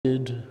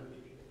To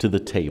the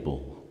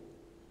table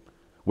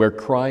where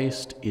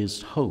Christ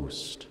is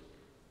host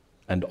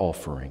and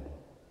offering.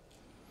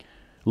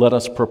 Let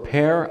us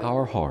prepare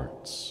our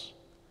hearts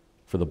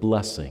for the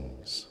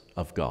blessings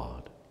of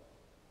God.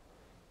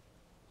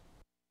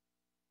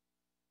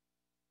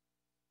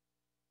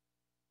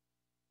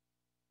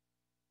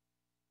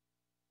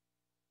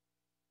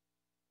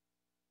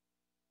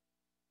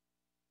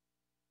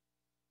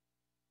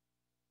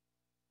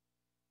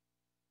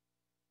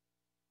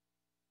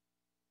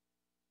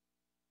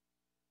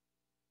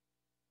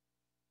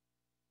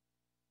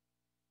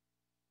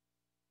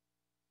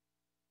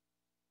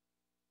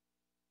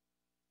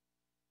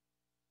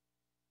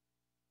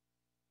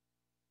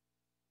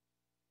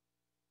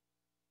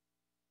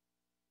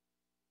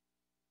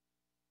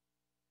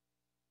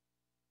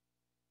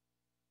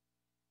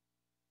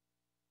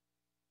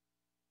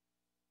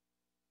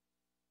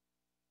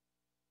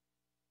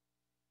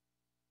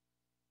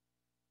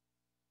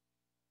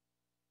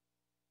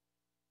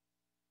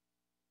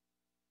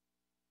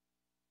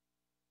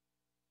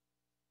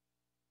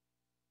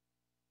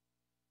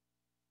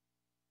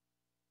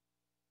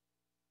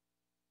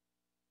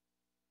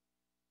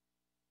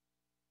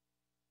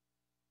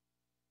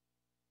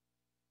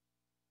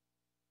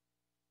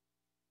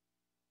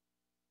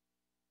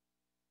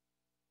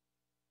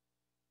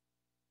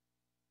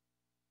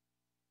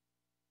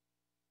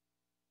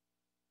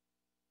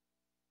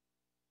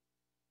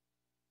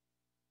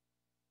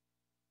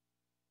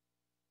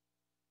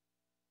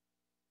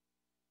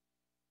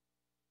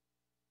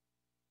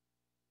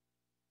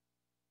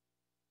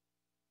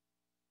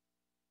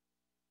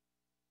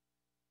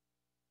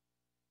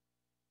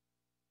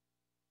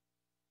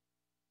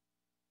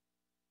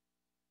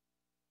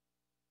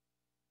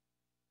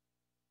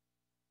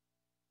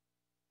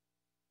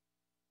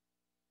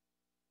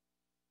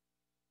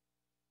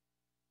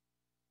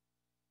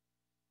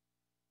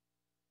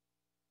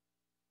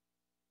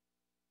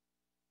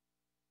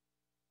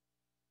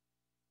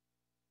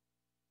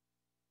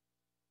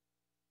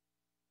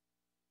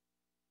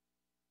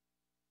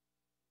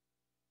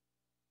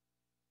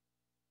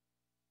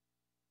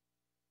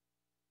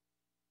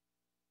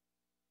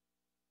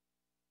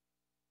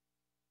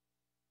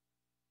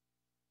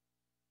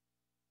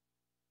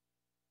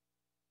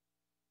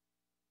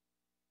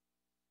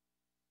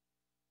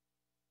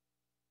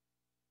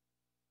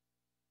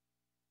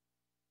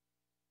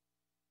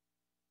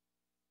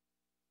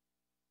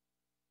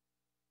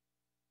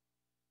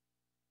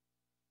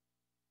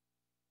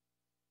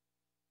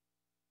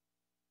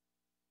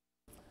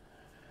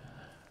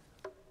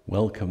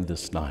 Welcome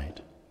this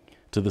night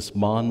to this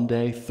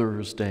Maundy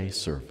Thursday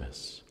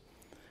service.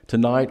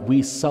 Tonight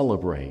we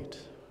celebrate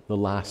the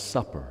Last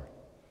Supper,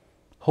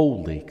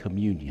 Holy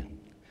Communion.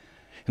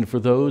 And for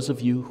those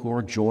of you who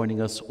are joining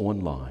us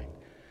online,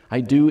 I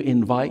do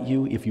invite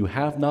you, if you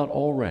have not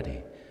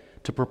already,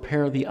 to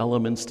prepare the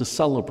elements to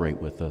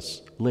celebrate with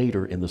us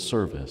later in the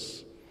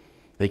service.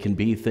 They can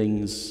be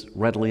things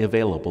readily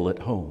available at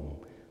home,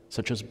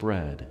 such as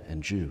bread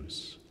and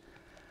juice.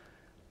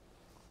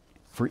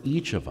 For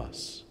each of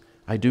us,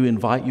 I do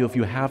invite you, if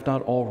you have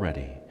not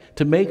already,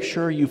 to make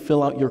sure you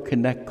fill out your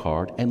Connect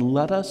card and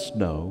let us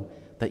know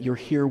that you're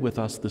here with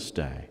us this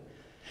day.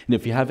 And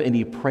if you have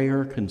any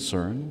prayer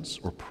concerns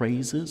or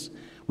praises,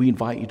 we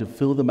invite you to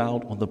fill them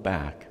out on the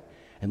back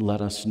and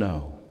let us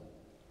know.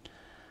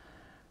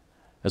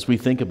 As we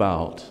think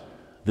about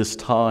this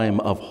time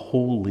of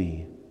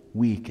Holy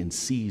Week and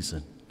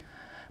season,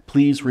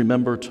 please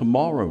remember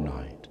tomorrow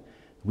night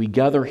we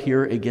gather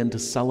here again to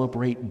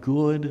celebrate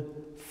Good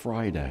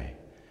Friday,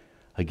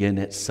 again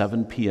at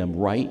 7 p.m.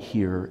 right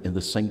here in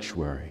the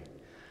sanctuary.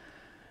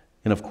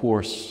 And of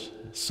course,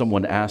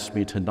 someone asked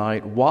me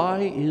tonight, why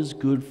is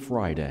Good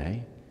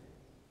Friday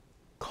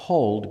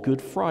called Good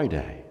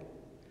Friday?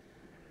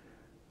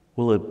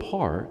 Well, in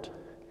part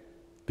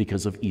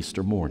because of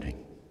Easter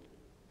morning.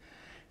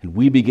 And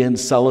we begin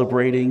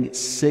celebrating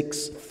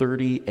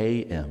 6:30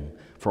 a.m.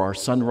 for our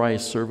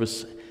sunrise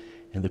service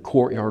in the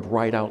courtyard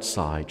right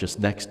outside,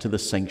 just next to the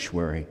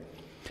sanctuary.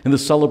 And the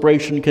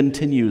celebration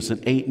continues at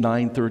 8,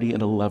 9:30,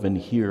 and 11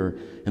 here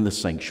in the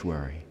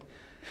sanctuary.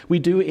 We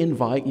do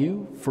invite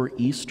you for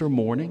Easter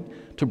morning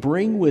to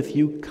bring with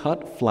you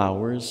cut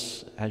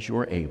flowers as you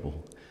are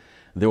able.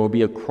 There will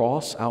be a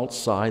cross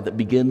outside that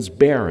begins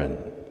barren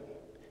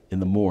in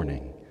the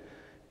morning,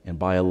 and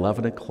by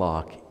 11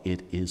 o'clock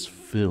it is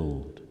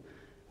filled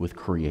with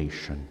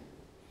creation.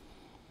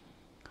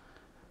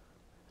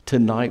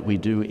 Tonight we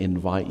do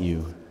invite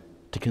you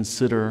to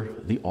consider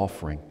the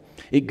offering.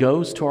 It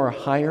goes to our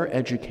higher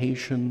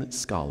education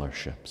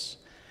scholarships.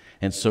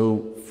 And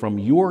so from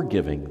your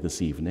giving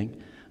this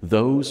evening,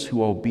 those who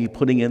will be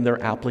putting in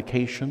their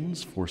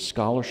applications for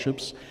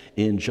scholarships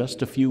in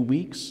just a few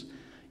weeks,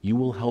 you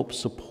will help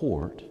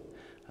support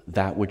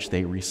that which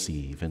they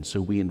receive. And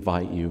so we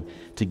invite you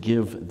to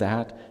give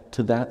that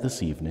to that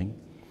this evening.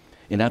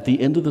 And at the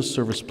end of the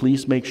service,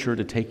 please make sure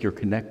to take your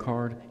Connect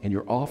card and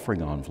your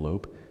offering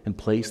envelope and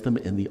place them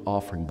in the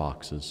offering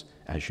boxes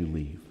as you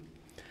leave.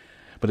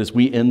 But as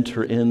we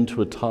enter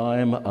into a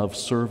time of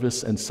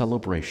service and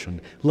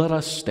celebration, let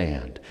us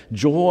stand,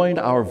 join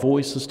our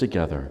voices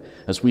together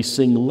as we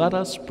sing, "Let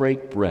Us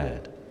Break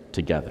Bread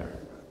Together."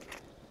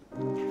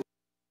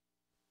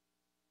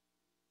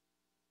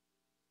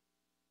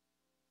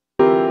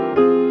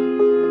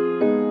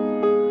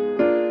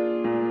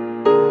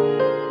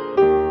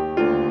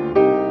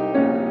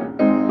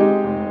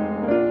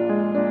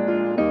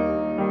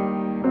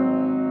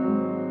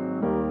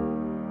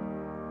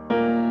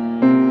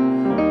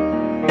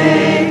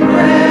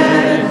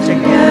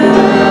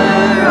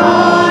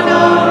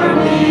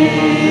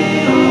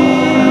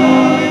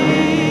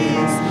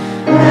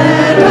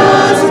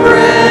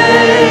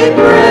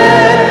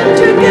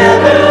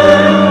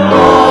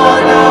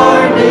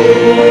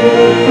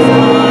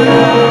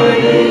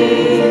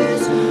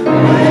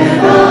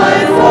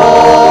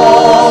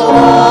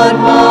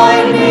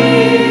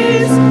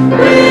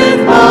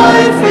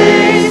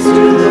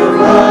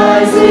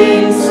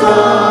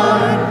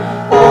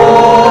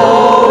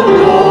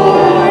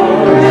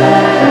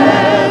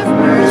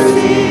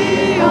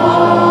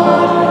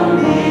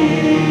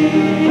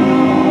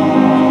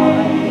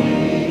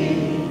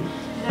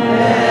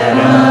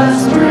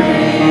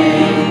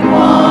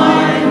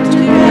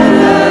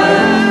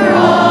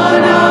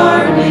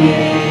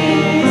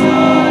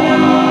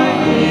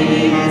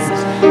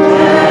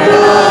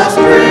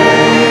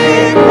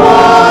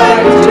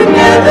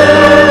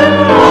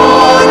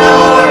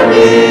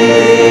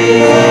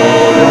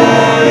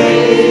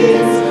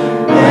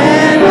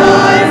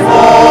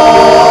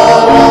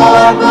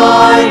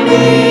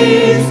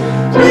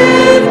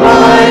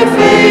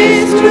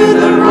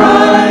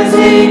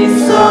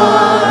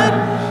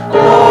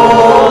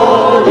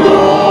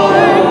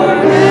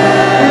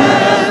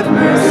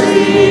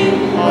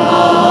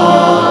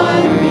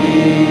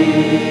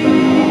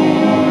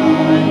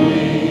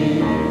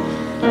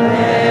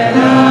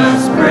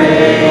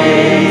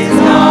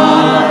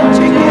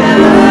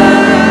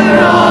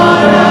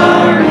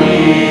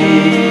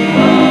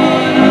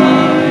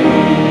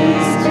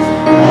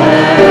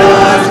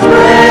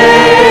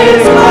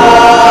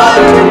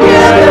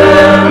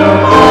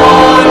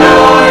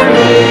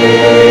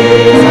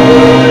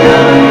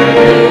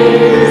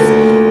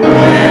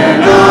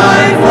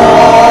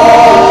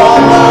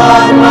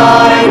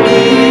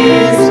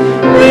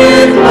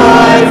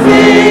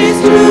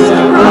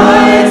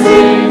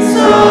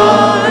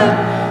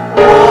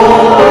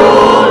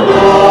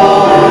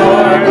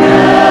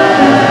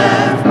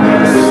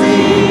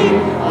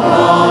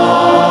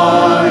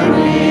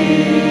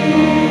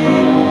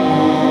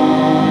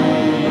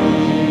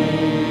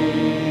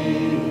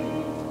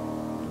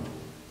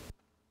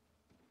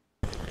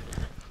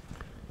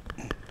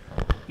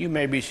 You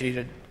may be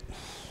seated.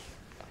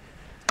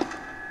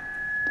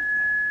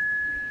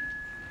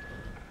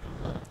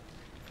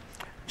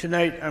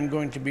 Tonight I'm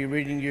going to be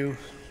reading you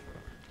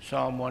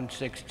Psalm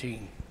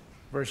 116,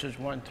 verses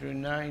 1 through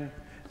 9,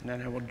 and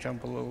then I will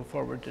jump a little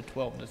forward to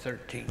 12 to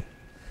 13.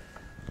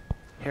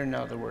 Hear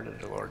now the word of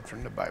the Lord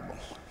from the Bible.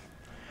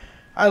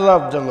 I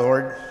love the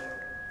Lord,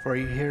 for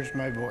he hears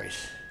my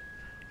voice.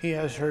 He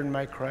has heard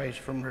my cries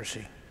for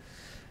mercy.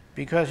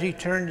 Because he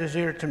turned his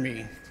ear to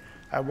me,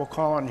 I will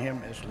call on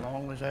him as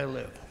long as I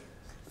live.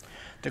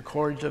 The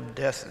cords of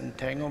death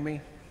entangle me.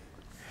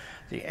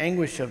 The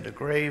anguish of the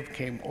grave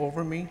came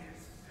over me.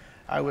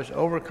 I was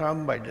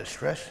overcome by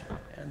distress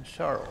and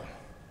sorrow.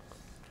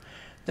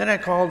 Then I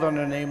called on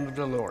the name of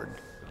the Lord.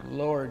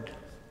 Lord,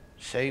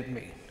 save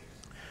me.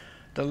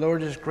 The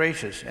Lord is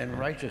gracious and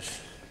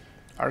righteous.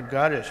 Our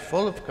God is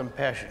full of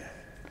compassion.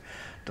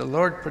 The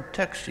Lord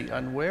protects the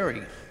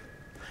unwary.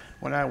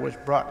 When I was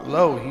brought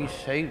low, he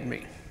saved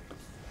me.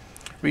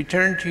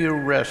 Return to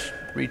your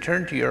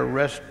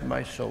rest,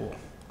 my soul,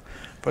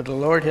 for the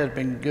Lord has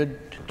been good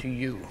to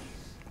you.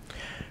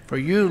 For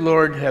you,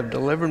 Lord, have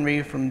delivered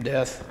me from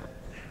death,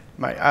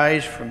 my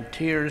eyes from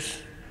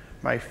tears,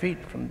 my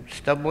feet from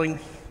stumbling,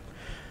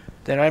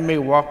 that I may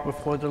walk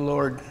before the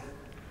Lord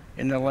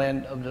in the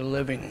land of the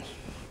living.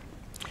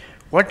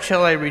 What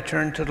shall I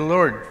return to the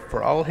Lord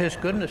for all his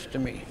goodness to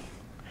me?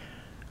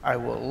 I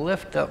will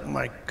lift up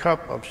my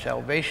cup of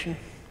salvation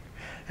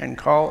and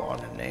call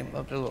on the name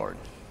of the Lord.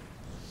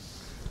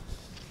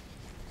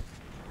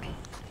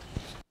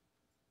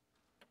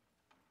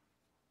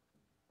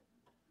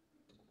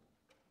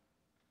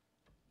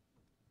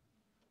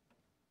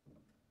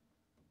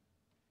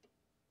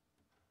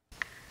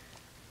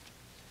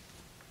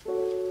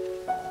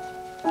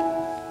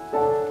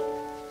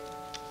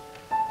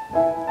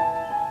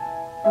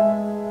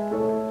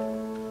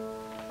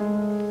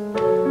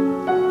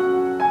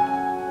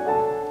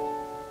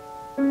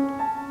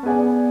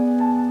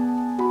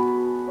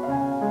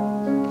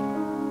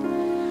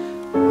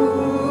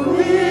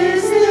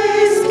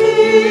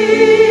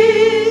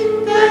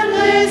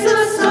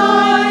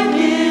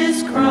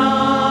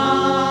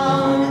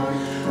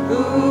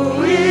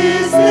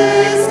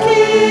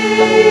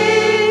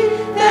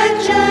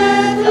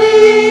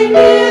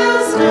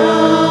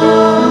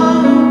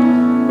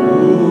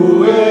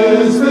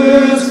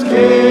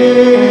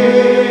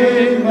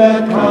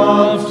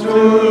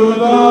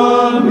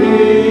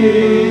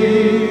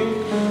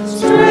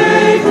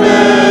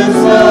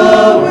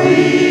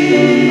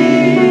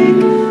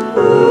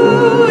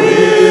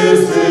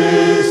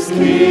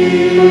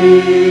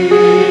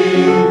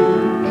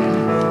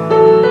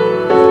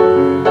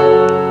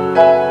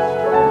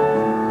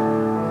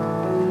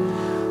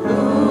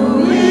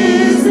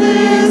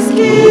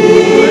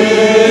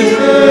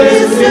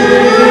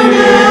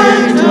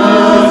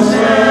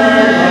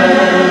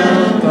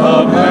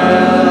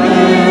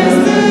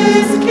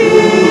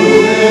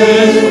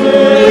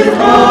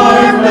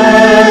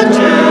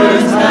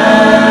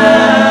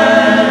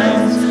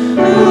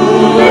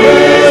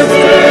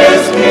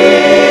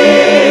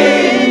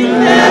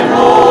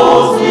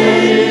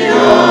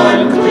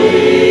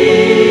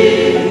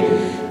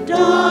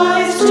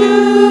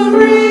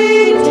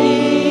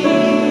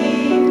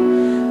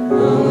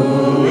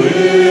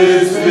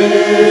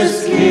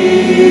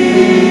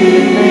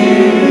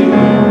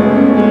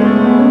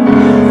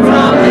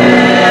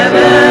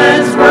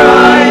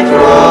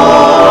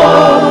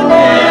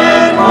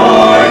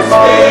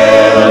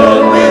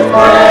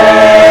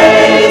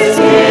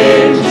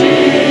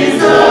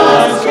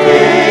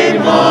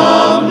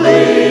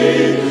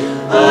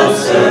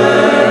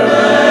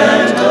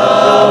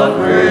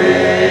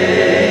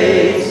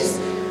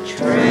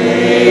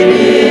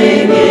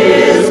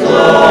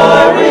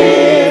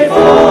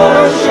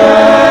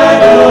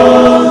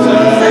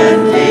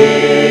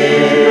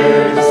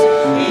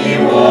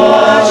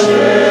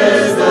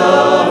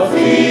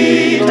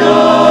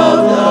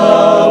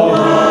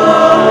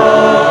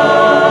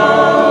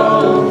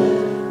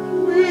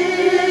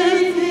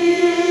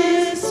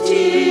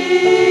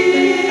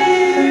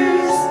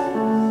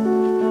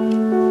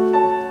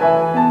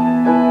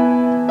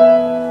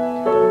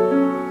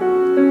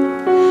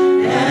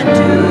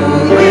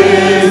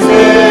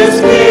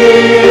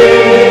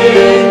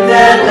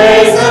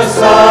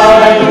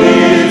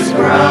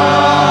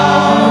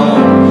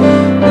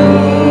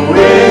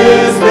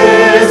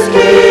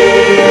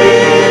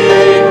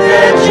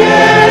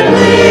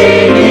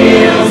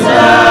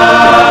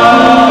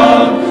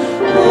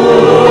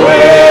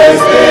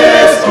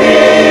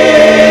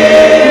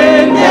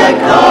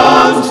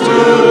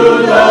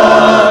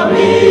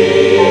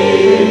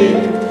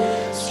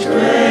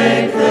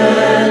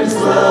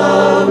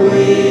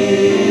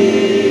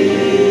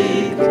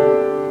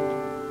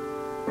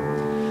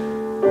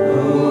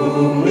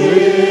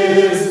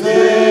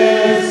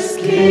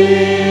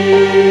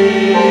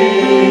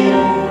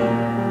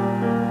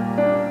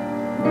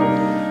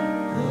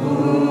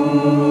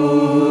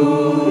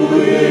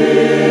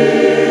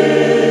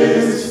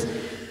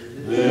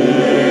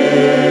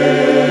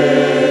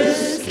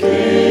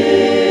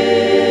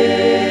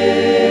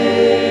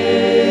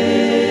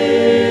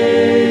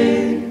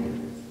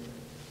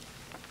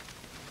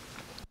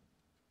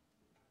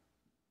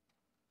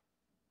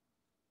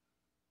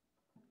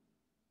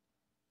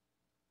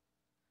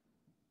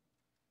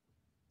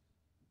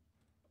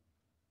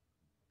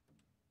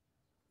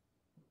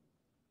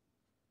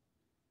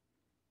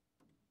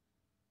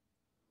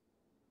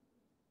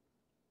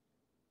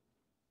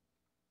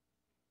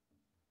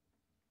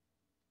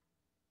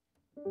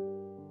 All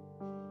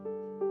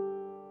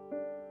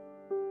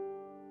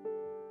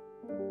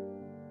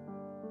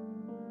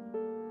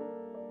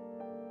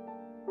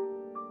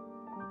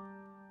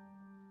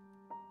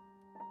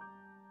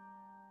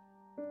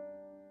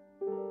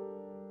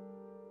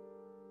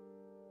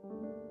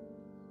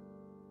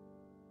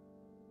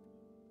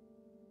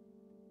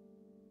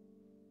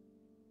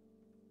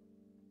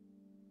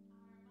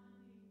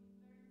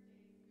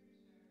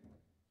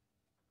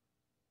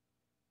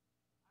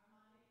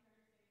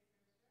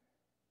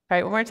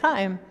right, one more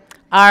time.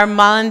 Our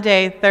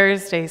Maundy,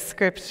 Thursday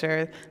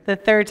scripture. The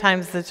third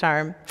time's the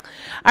charm.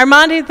 Our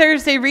Maundy,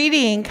 Thursday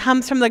reading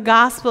comes from the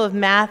Gospel of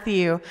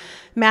Matthew.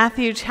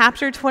 Matthew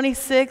chapter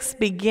 26,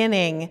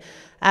 beginning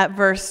at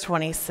verse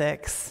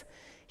 26.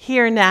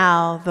 Hear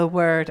now the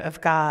word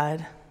of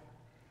God.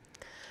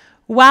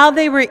 While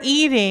they were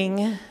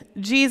eating,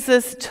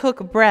 Jesus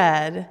took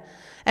bread,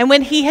 and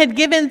when he had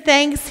given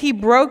thanks, he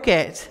broke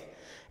it,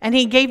 and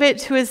he gave it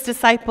to his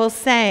disciples,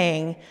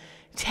 saying,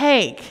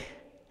 "Take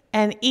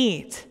and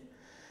eat.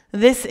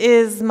 This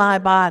is my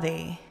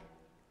body."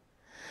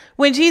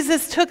 When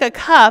Jesus took a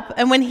cup,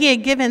 and when he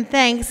had given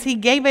thanks, he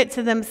gave it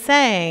to them,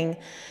 saying,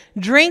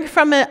 "Drink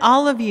from it,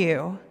 all of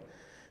you.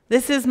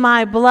 This is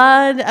my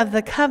blood of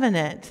the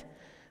covenant,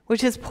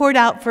 which is poured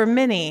out for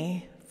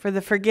many for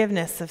the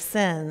forgiveness of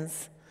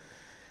sins.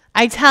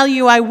 I tell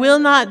you, I will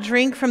not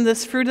drink from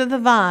this fruit of the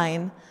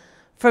vine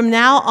from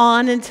now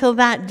on until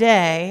that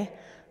day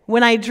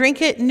when I drink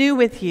it new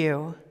with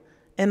you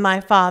in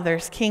my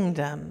Father's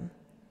kingdom."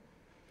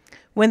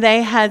 When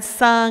they had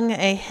sung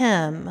a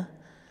hymn,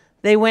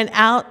 they went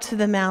out to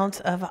the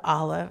Mount of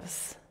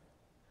Olives.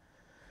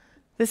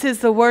 This is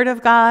the word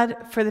of God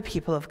for the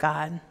people of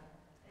God.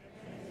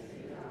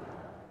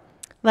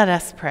 Let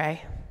us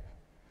pray.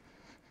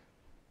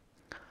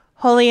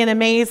 Holy and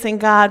amazing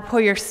God, pour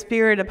your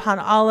Spirit upon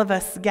all of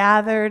us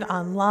gathered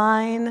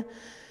online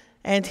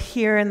and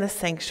here in the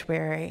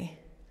sanctuary.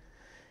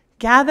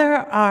 Gather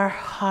our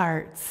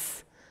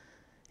hearts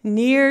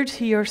near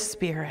to your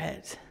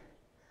Spirit.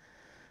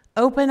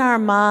 Open our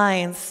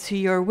minds to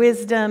your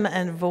wisdom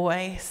and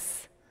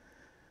voice.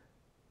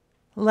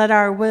 Let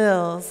our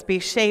wills be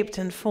shaped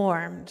and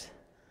formed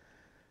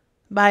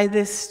by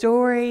this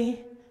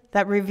story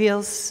that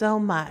reveals so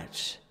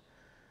much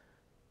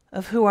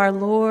of who our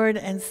Lord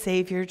and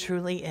Savior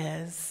truly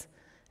is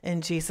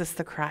in Jesus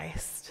the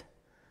Christ.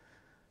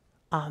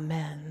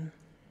 Amen.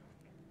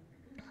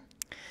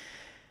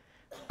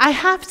 I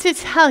have to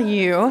tell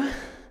you,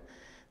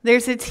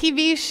 there's a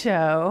TV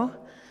show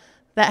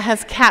that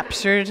has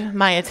captured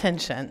my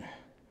attention.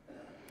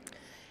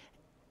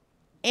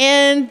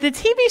 And the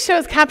TV show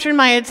has captured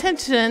my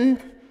attention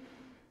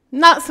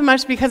not so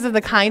much because of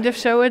the kind of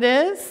show it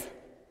is,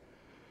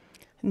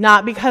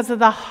 not because of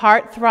the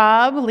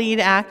heartthrob lead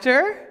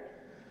actor,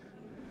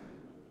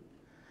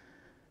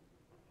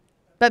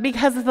 but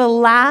because of the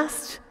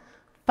last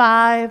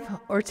 5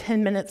 or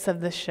 10 minutes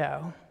of the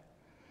show.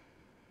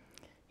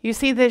 You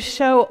see, this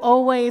show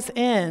always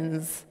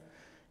ends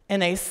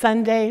in a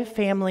Sunday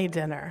family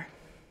dinner.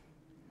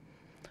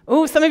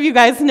 Ooh, some of you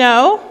guys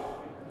know.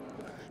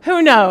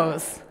 Who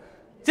knows?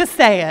 Just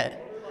say it.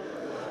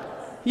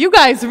 You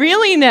guys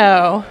really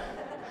know.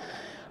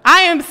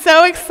 I am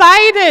so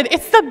excited.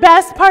 It's the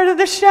best part of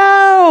the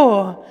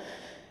show.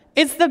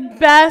 It's the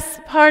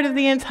best part of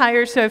the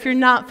entire show. If you're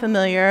not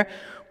familiar,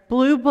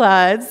 Blue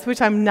Bloods,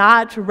 which I'm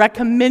not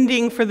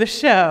recommending for the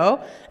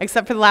show,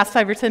 except for the last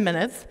 5 or 10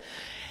 minutes,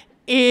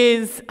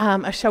 is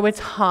a show with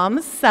Tom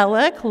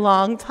Selleck,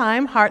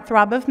 longtime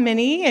heartthrob of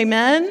many.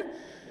 Amen?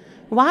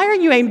 Why are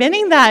you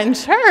amening that in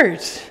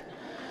church?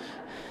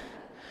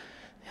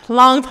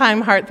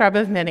 Longtime heartthrob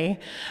of many,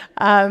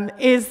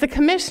 is the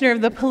commissioner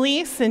of the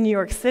police in New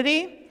York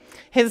City.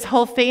 His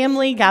whole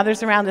family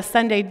gathers around a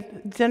Sunday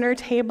dinner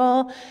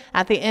table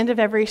at the end of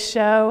every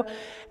show,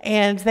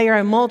 and they are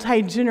a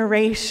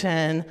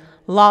multi-generation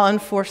law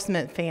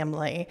enforcement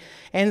family.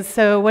 And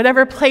so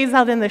whatever plays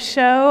out in the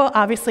show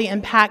obviously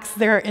impacts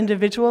their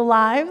individual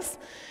lives,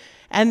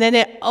 and then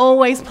it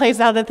always plays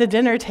out at the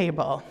dinner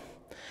table.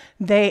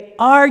 They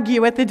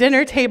argue at the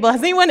dinner table.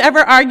 Has anyone ever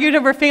argued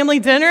over family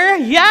dinner?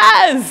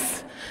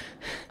 Yes!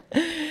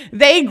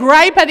 They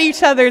gripe at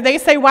each other. They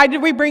say, "Why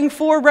did we bring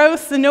 4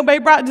 roasts and nobody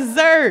brought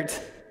dessert?"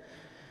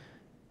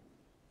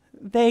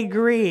 They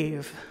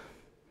grieve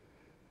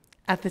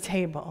at the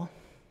table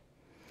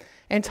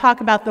and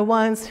talk about the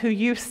ones who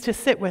used to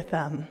sit with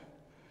them.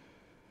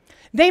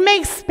 They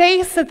make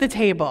space at the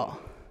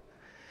table.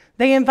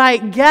 They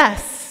invite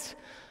guests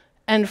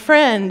and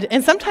friend,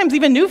 and sometimes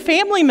even new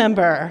family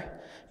member.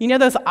 You know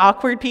those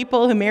awkward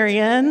people who marry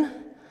in?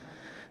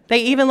 They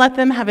even let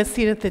them have a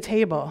seat at the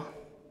table.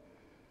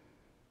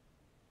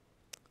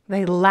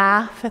 They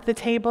laugh at the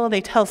table.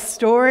 They tell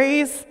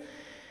stories.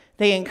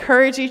 They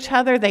encourage each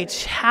other. They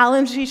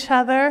challenge each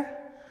other.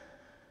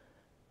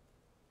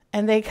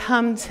 And they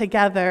come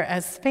together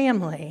as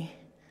family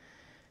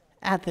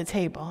at the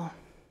table.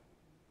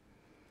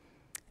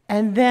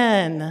 And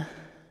then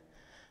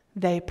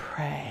they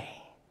pray.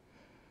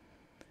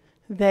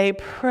 They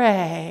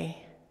pray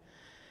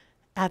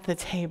at the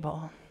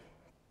table.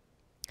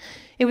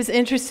 It was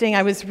interesting.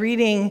 I was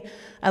reading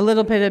a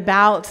little bit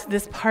about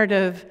this part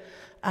of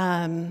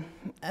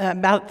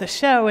about the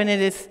show, and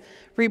it is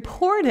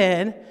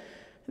reported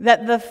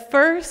that the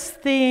first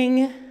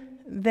thing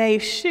they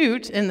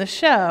shoot in the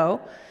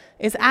show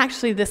is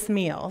actually this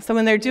meal. So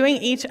when they're doing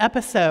each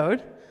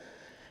episode,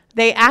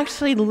 they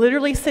actually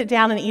literally sit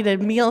down and eat a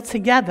meal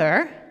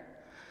together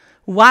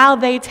while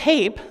they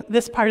tape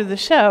this part of the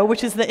show,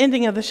 which is the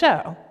ending of the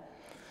show.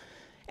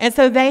 And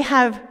so they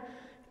have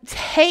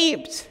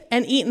taped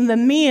and eaten the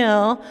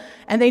meal,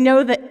 and they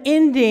know the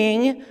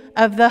ending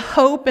of the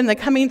hope and the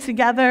coming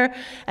together,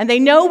 and they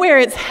know where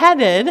it's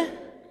headed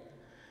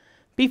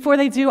before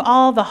they do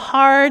all the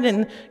hard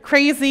and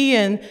crazy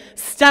and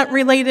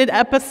stunt-related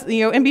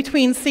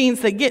in-between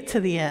scenes that get to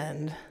the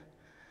end.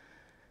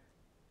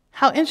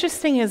 How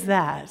interesting is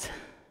that?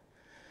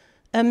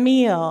 A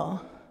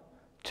meal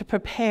to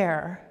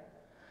prepare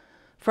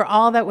for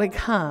all that would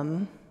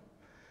come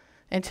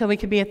until we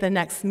could be at the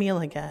next meal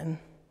again.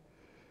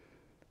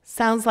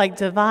 Sounds like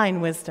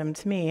divine wisdom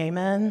to me,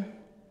 amen?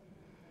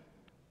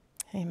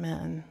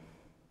 Amen.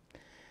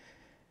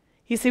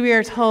 You see, we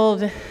are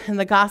told in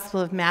the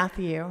Gospel of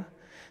Matthew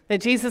that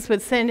Jesus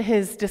would send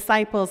his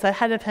disciples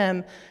ahead of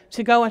him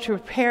to go and to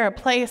prepare a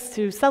place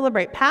to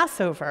celebrate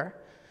Passover.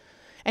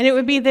 And it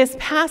would be this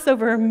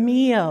Passover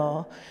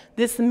meal,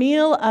 this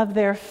meal of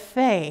their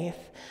faith,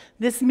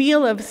 this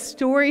meal of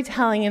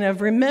storytelling and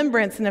of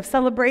remembrance and of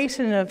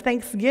celebration and of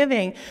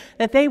thanksgiving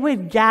that they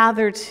would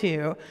gather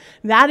to.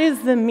 That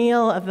is the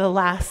meal of the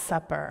Last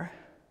Supper.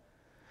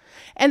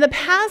 And the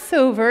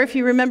Passover, if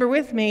you remember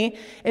with me,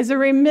 is a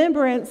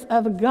remembrance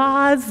of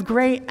God's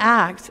great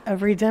act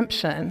of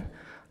redemption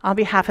on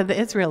behalf of the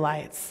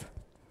Israelites.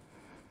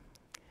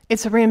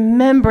 It's a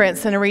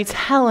remembrance and a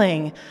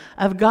retelling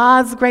of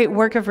God's great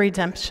work of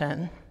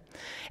redemption.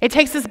 It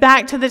takes us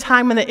back to the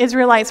time when the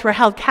Israelites were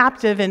held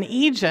captive in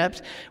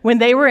Egypt, when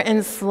they were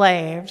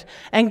enslaved.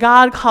 And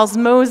God calls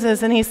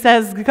Moses and he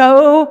says,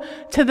 "Go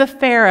to the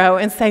Pharaoh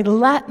and say,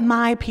 'Let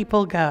my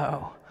people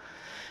go.'"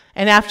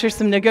 And after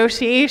some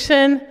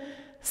negotiation,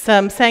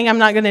 some saying, "I'm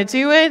not going to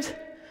do it,"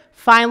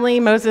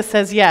 finally Moses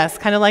says yes,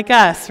 kind of like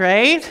us,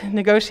 right?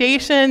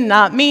 Negotiation,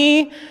 not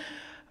me.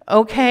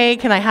 Okay,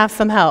 can I have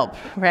some help,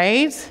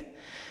 right?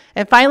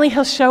 And finally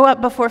he'll show up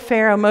before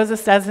Pharaoh,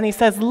 Moses does, and he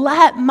says,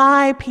 "Let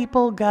my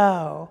people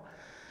go."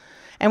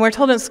 And we're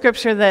told in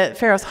Scripture that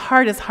Pharaoh's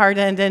heart is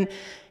hardened and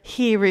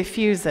he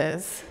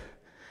refuses,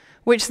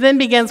 which then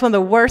begins one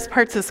of the worst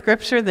parts of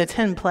Scripture, the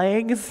 10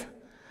 plagues.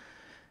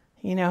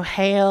 You know,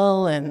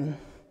 hail and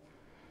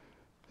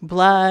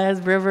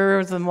blood,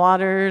 rivers and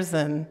waters,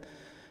 and,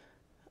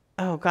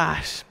 oh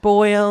gosh,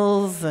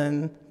 boils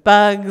and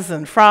bugs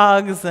and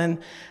frogs, and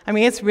I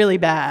mean, it's really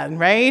bad,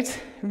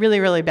 right? Really,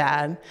 really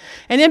bad.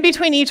 And in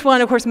between each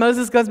one, of course,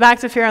 Moses goes back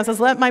to Pharaoh and says,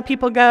 "Let my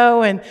people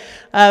go," and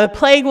a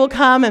plague will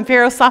come, and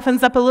Pharaoh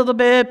softens up a little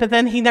bit, but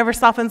then he never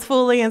softens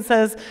fully and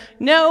says,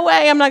 "No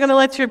way, I'm not going to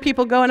let your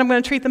people go, and I'm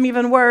going to treat them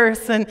even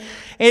worse," and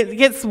it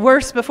gets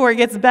worse before it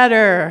gets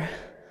better.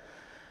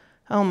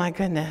 Oh my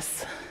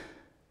goodness.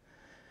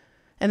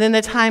 And then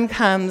the time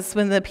comes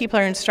when the people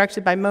are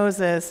instructed by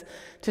Moses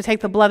to take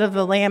the blood of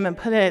the lamb and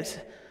put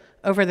it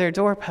over their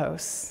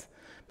doorposts,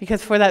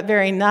 because for that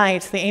very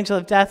night, the angel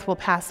of death will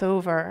pass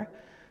over.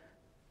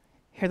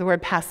 Hear the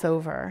word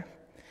Passover.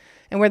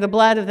 And where the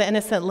blood of the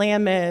innocent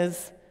lamb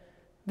is,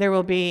 there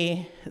will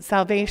be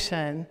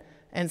salvation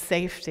and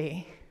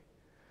safety.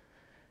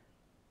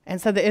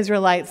 And so the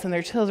Israelites and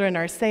their children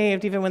are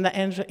saved even when the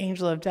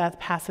angel of death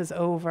passes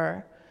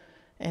over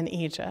in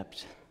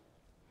Egypt.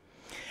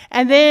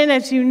 And then,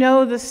 as you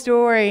know the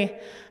story,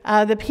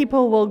 the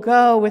people will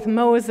go with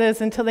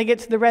Moses until they get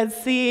to the Red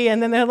Sea,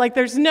 and then they're like,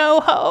 "There's no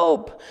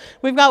hope.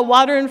 We've got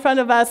water in front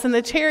of us, and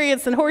the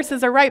chariots and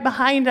horses are right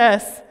behind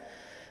us."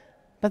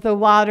 But the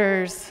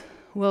waters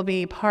will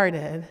be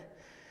parted,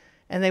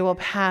 and they will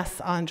pass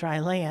on dry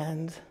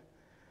land.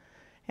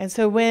 And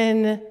so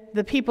when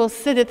the people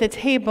sit at the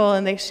table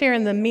and they share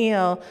in the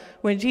meal,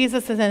 when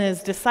Jesus and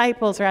his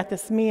disciples are at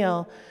this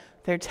meal,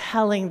 they're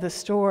telling the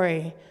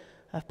story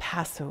of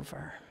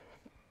Passover.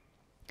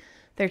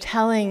 They're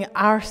telling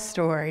our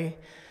story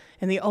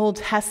in the Old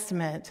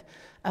Testament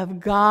of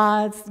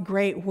God's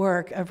great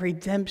work of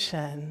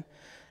redemption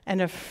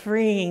and of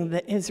freeing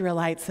the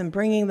Israelites and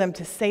bringing them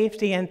to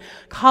safety and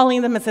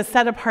calling them as a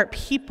set-apart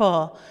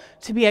people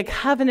to be a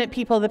covenant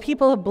people, the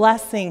people of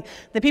blessing.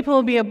 The people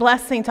will be a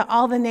blessing to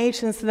all the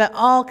nations so that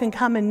all can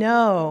come and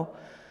know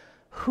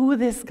who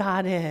this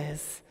God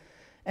is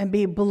and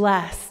be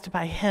blessed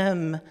by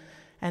him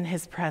and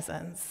his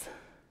presence.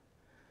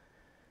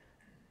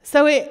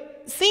 So it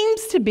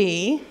seems to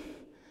be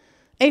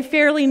a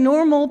fairly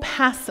normal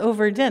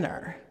Passover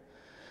dinner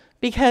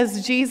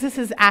because Jesus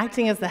is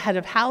acting as the head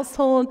of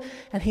household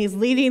and he's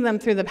leading them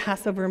through the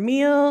Passover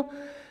meal,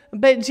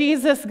 but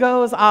Jesus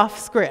goes off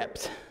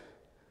script.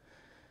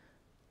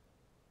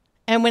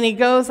 And when he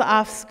goes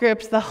off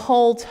script, the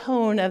whole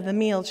tone of the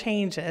meal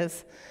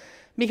changes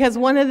because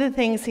one of the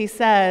things he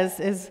says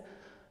is,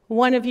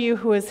 one of you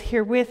who is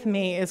here with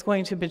me is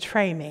going to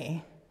betray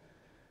me.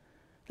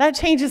 That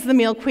changes the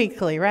meal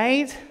quickly,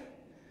 right?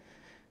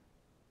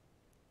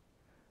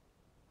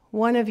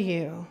 One of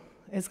you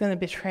is going to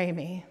betray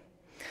me.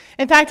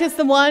 In fact, it's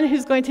the one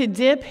who's going to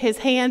dip his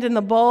hand in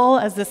the bowl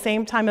at the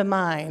same time of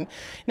mine.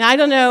 Now, I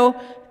don't know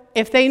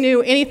if they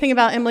knew anything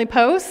about Emily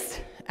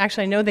Post.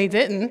 Actually, I know they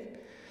didn't.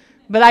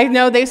 But I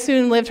know they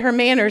soon lived her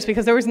manners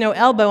because there was no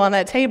elbow on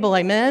that table,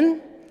 amen?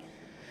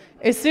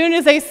 As soon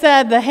as they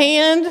said the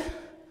hand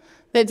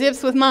that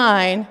dips with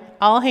mine,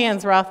 all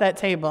hands were off that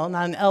table,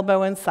 not an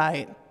elbow in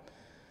sight.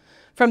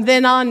 From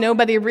then on,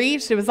 nobody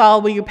reached. It was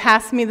all, will you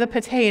pass me the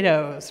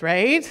potatoes,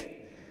 right?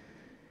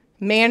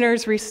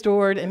 Manners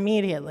restored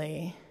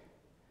immediately.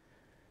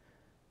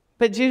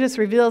 But Judas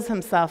reveals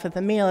himself at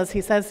the meal as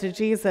he says to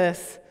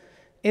Jesus,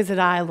 "Is it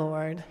I,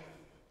 Lord?"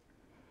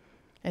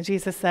 And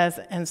Jesus says,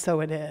 "And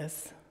so it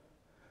is.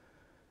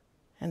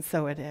 And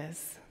so it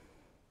is."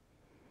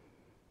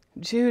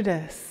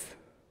 Judas,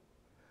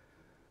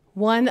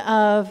 one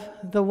of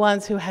the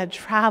ones who had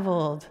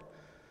traveled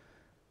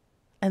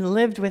and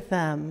lived with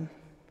them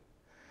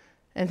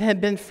and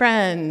had been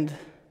friend,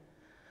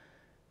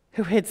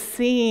 who had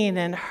seen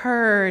and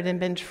heard and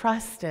been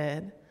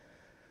trusted,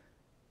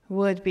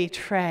 would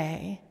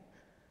betray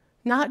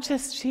not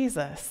just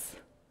Jesus,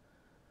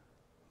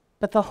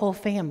 but the whole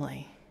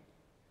family.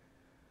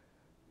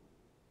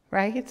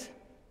 Right?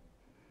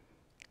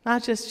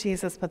 Not just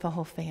Jesus, but the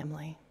whole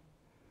family.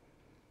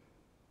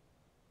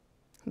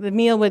 The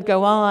meal would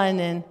go on,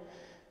 and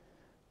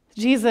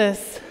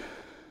Jesus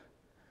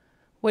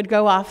would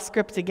go off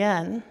script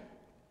again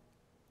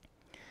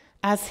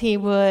as he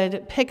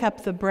would pick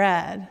up the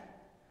bread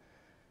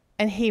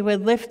and he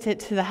would lift it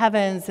to the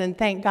heavens and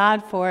thank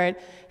God for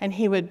it, and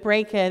he would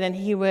break it and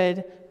he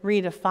would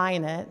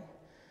redefine it.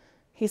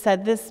 He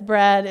said, "This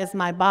bread is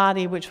my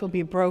body, which will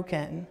be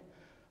broken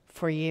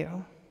for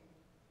you."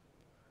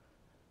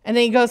 And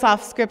then he goes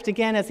off script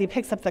again as he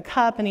picks up the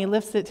cup and he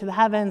lifts it to the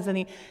heavens and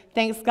he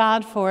thanks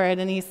God for it,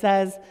 and he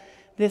says,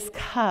 "This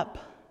cup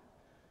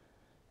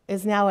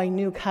is now a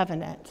new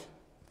covenant.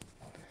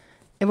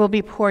 It will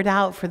be poured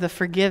out for the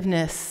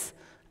forgiveness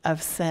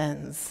of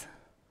sins.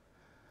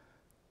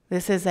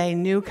 This is a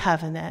new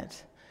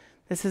covenant.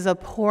 This is a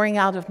pouring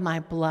out of my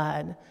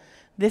blood.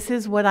 This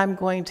is what I'm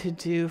going to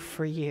do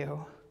for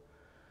you."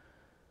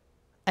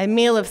 A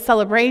meal of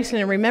celebration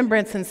and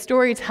remembrance and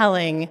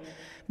storytelling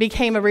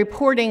became a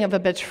reporting of a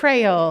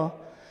betrayal,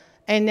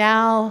 and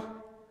now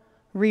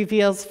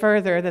reveals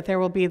further that there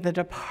will be the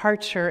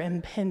departure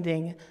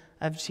impending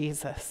of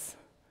Jesus.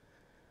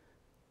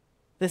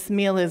 This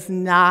meal is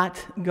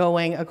not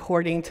going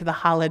according to the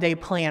holiday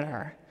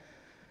planner.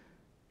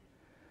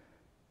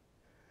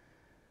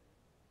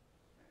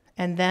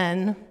 And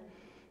then,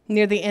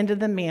 near the end of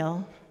the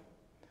meal,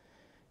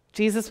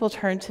 Jesus will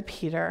turn to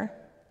Peter,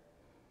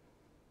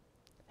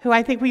 who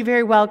I think we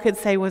very well could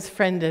say was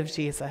friend of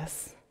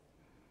Jesus.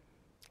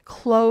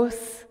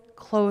 Close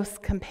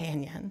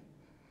companion.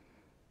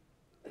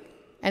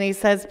 And he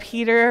says,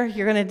 "Peter,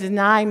 you're going to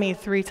deny me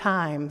 3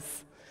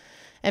 times.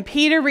 And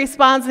Peter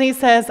responds and he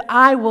says,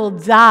 "I will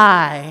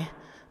die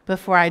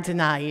before I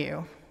deny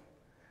you."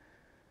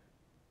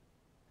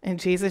 And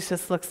Jesus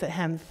just looks at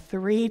him,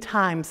 "3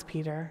 times,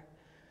 Peter,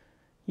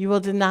 you will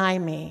deny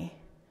me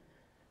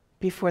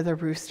before the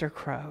rooster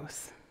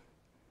crows."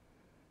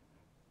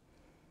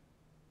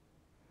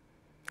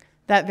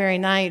 That very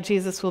night,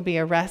 Jesus will be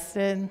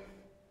arrested.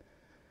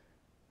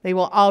 They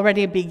will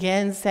already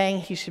begin saying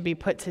he should be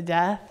put to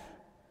death.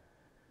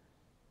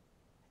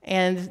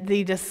 And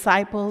the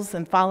disciples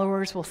and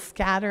followers will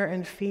scatter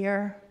in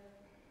fear.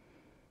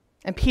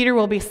 And Peter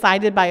will be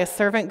cited by a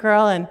servant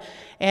girl,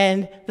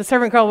 and the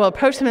servant girl will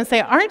approach him and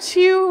say, "Aren't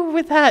you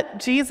with that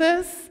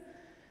Jesus?"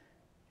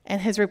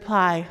 And his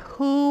reply,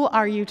 "Who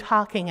are you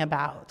talking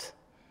about?"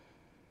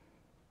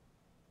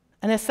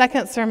 And a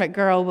second servant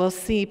girl will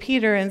see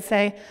Peter and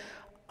say,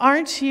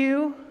 "Aren't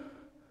you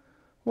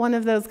one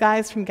of those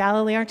guys from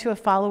Galilee? Aren't you a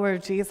follower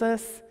of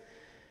Jesus?"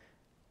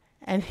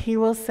 And he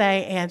will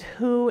say, "And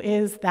who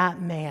is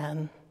that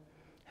man?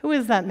 Who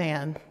is that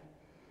man?"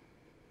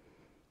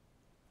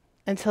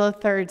 Until a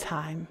third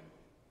time,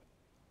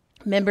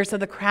 members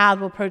of the crowd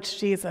will approach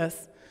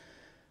Jesus,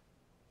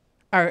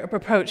 or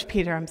approach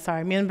Peter,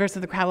 Members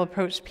of the crowd will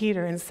approach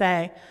Peter and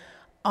say,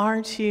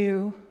 "Aren't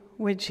you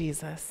with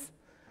Jesus?"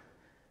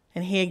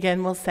 And he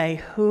again will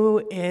say,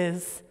 "Who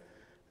is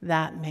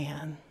that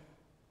man?"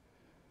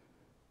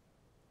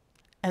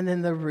 And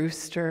then the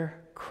rooster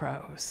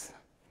crows.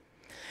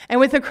 And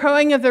with the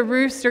crowing of the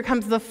rooster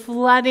comes the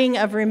flooding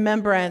of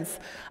remembrance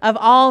of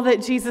all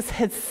that Jesus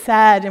had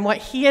said and what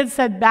he had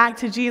said back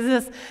to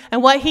Jesus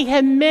and what he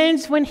had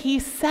meant when he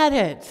said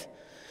it.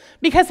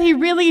 Because he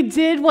really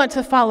did want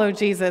to follow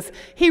Jesus.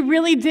 He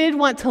really did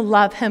want to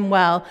love him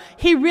well.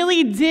 He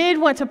really did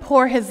want to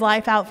pour his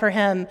life out for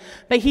him.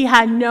 But he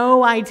had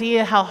no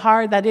idea how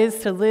hard that is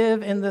to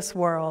live in this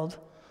world,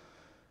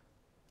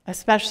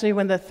 especially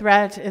when the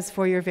threat is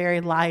for your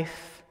very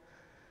life.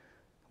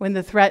 When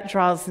the threat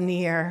draws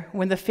near,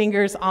 when the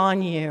finger's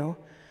on you,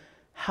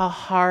 how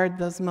hard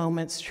those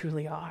moments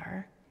truly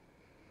are.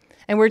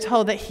 And we're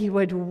told that he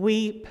would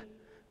weep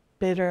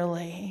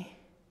bitterly.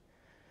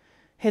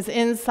 His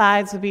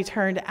insides would be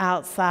turned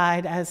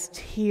outside as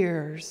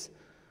tears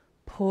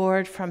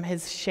poured from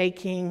his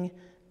shaking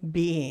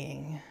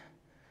being.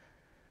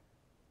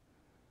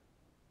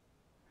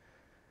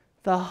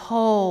 The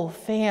whole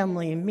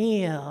family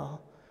meal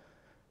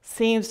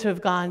seems to have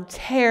gone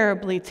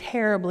terribly,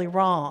 terribly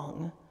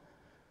wrong.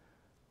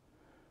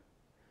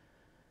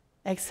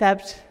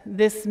 Except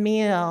this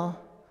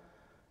meal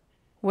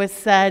was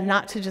said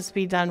not to just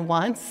be done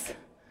once,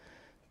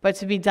 but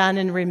to be done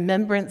in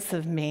remembrance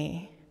of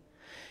me.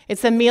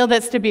 It's a meal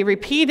that's to be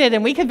repeated,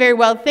 and we could very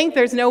well think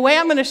there's no way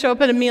I'm going to show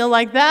up at a meal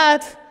like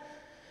that.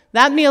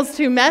 That meal's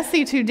too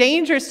messy, too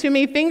dangerous, too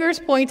many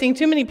fingers pointing,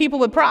 too many people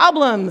with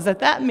problems at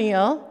that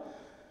meal.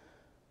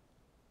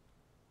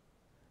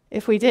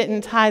 If we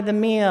didn't tie the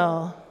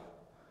meal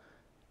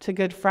to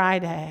Good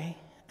Friday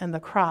and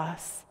the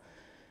cross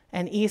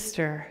and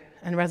Easter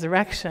and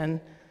resurrection,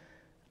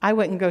 I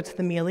wouldn't go to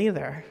the meal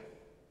either.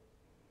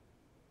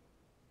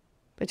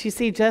 But you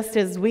see, just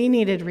as we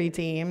needed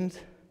redeemed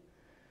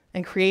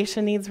and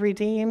creation needs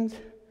redeemed,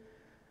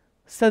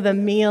 so the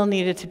meal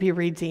needed to be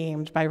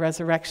redeemed by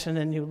resurrection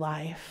and new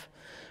life.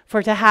 For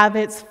it to have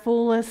its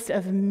fullest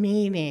of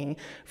meaning,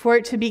 for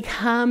it to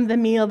become the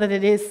meal that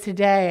it is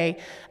today,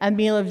 a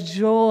meal of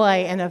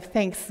joy and of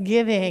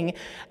thanksgiving,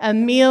 a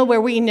meal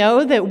where we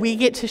know that we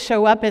get to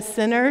show up as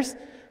sinners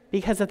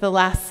because at the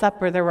Last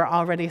Supper there were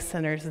already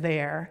sinners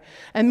there.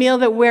 A meal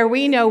that where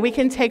we know we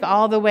can take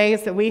all the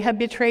ways that we have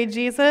betrayed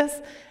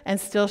Jesus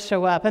and still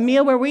show up. A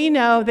meal where we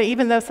know that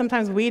even though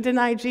sometimes we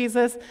deny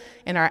Jesus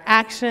in our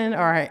action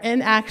or our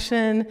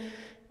inaction,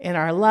 in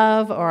our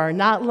love or our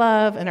not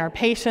love, in our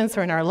patience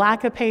or in our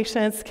lack of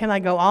patience, can I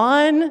go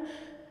on?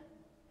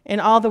 In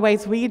all the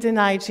ways we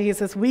deny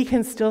Jesus, we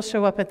can still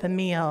show up at the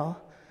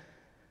meal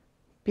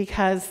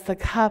because the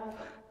cup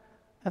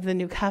of the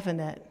new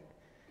covenant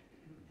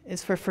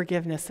is for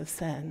forgiveness of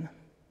sin.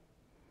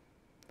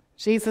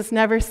 Jesus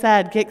never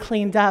said, get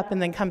cleaned up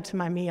and then come to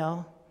my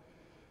meal.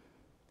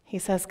 He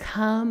says,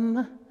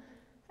 come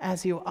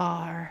as you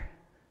are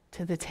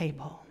to the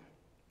table.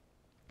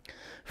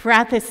 For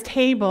at this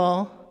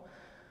table,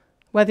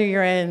 whether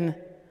you're in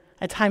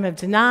a time of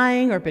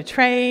denying or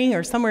betraying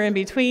or somewhere in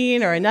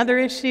between or another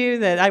issue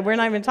that we're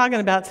not even talking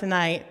about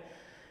tonight,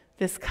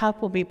 this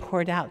cup will be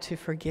poured out to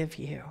forgive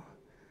you.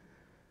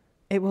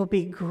 It will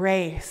be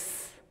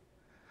grace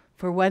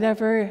for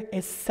whatever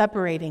is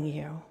separating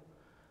you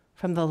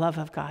from the love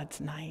of God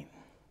tonight.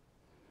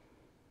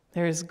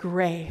 There is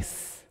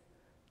grace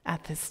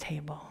at this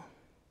table.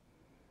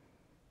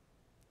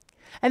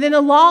 And then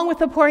along with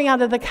the pouring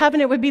out of the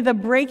covenant would be the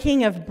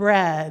breaking of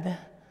bread.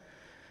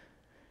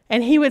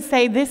 And he would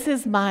say, this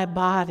is my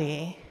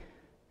body.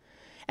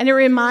 And it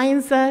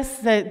reminds us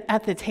that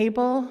at the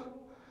table,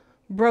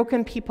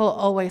 broken people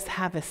always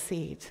have a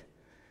seat.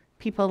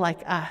 People like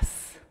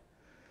us,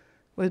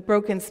 with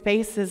broken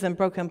spaces and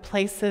broken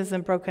places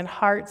and broken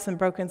hearts and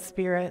broken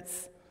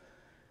spirits.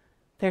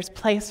 There's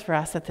place for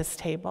us at this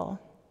table.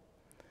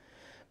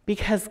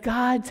 Because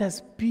God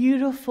does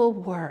beautiful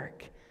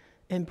work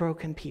in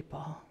broken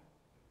people.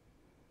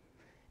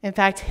 In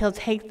fact, he'll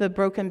take the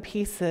broken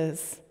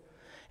pieces,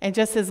 and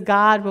just as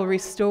God will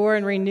restore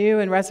and renew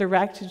and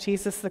resurrect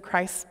Jesus the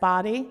Christ's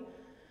body,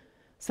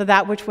 so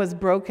that which was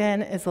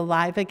broken is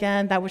alive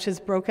again, that which is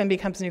broken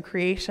becomes new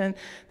creation,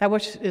 that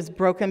which is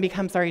broken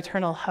becomes our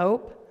eternal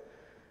hope,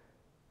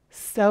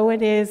 so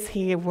it is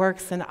he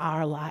works in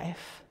our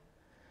life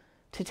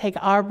to take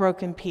our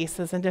broken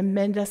pieces and to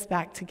mend us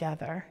back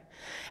together.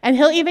 And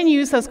he'll even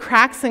use those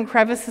cracks and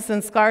crevices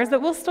and scars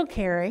that we'll still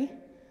carry.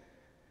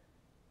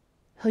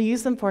 He'll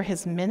use them for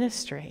his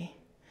ministry.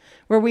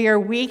 Where we are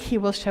weak, he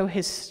will show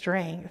his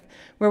strength.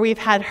 Where we've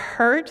had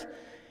hurt,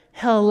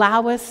 he'll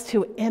allow us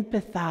to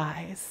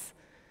empathize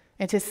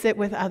and to sit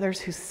with others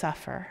who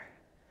suffer.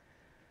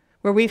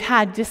 Where we've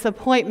had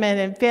disappointment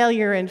and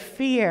failure and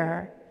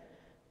fear,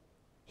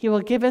 he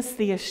will give us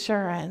the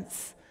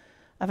assurance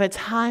of a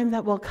time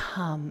that will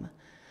come,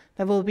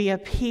 that will be a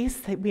peace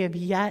that we have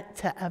yet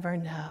to ever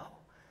know.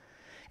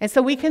 And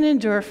so we can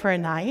endure for a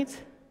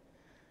night.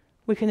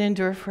 We can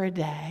endure for a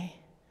day.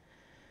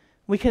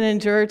 We can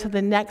endure till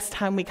the next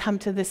time we come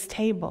to this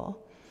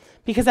table.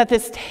 Because at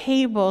this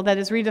table that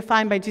is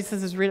redefined by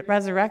Jesus'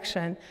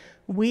 resurrection,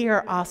 we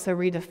are also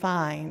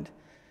redefined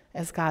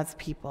as God's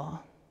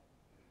people.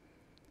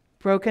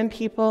 Broken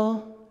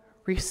people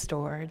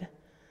restored.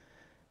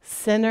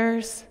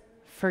 Sinners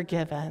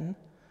forgiven.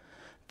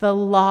 The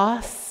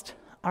lost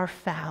are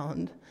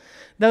found.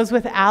 Those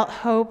without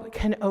hope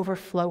can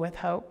overflow with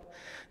hope.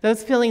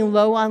 Those feeling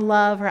low on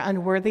love or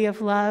unworthy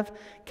of love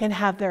can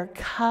have their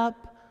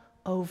cup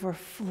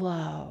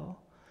overflow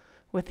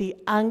with the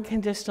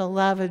unconditional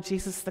love of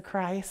Jesus the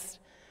Christ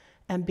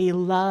and be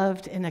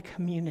loved in a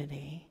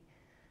community.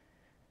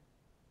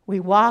 We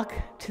walk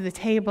to the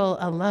table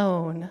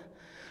alone,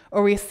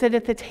 or we sit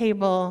at the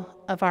table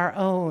of our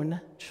own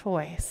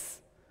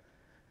choice.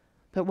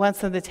 But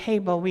once at the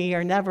table, we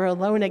are never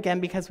alone again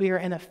because we are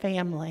in a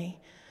family,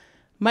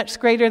 much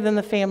greater than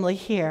the family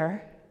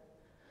here.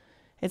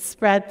 It's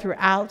spread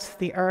throughout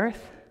the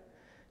earth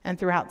and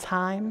throughout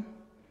time.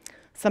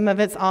 Some of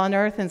it's on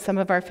earth and some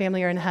of our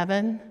family are in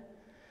heaven.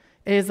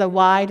 It is a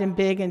wide and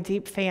big and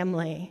deep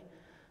family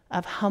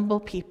of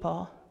humble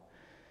people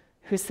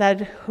who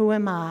said, "Who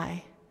am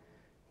I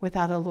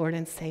without a Lord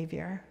and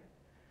Savior?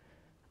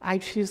 I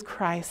choose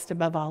Christ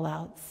above all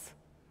else.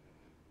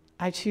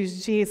 I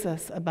choose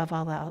Jesus above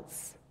all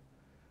else.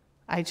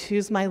 I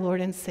choose my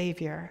Lord and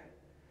Savior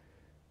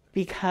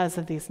because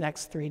of these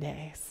next 3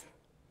 days."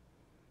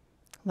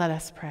 Let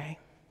us pray.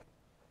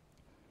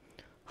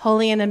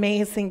 Holy and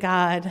amazing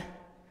God,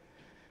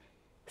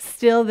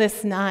 still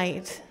this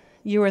night,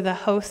 you are the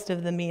host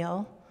of the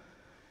meal.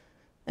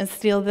 And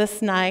still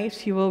this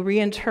night, you will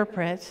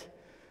reinterpret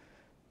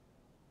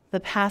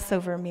the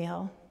Passover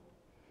meal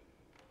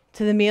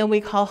to the meal we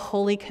call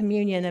Holy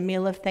Communion, a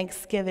meal of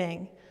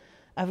thanksgiving,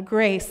 of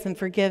grace and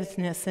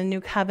forgiveness and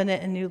new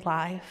covenant and new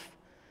life.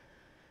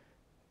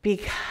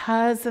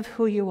 Because of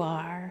who you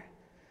are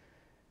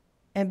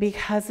and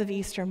because of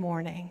Easter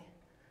morning,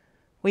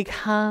 we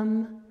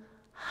come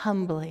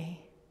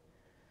humbly,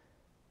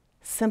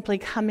 simply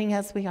coming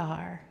as we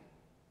are.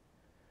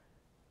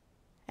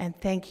 And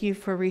thank you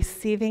for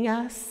receiving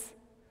us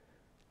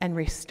and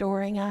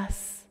restoring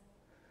us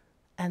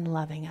and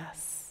loving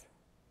us.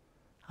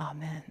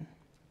 Amen.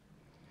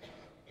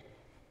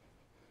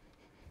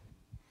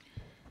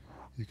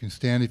 You can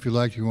stand if you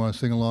like. If you want to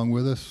sing along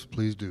with us,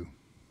 please do.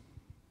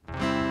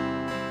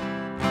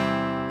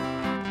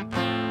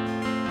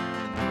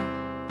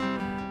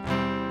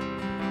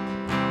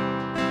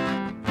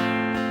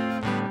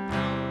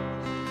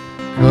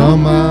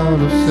 Come out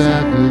of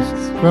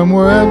sadness from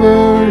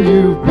wherever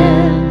you've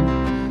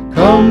been.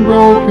 Come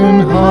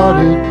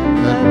broken-hearted,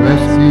 let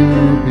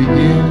rescue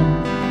begin.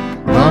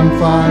 Come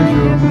find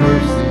your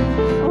mercy,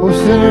 O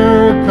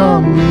sinner,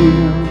 come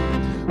kneel.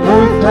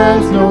 Earth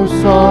has no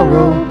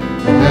sorrow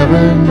that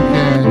heaven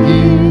can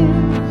heal.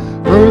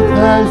 Earth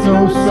has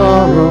no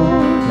sorrow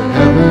that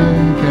heaven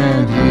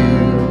can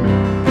heal.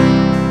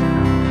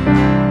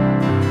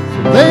 So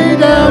lay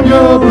down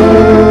your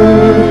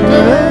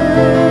burden.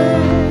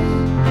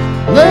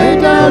 Lay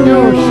down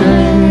your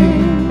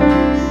shame.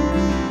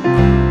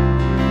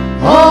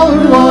 All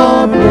who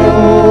are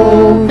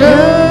broken,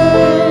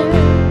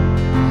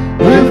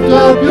 lift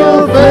up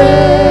your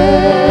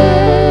face.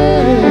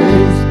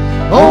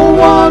 Oh,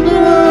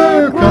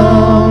 wanderer,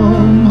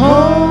 come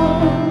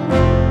home.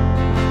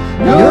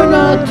 You're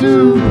not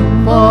too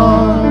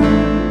far.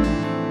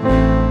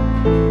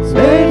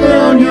 Lay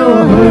down your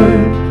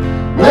hurt,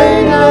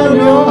 lay down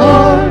your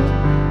heart.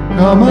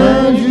 Come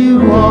as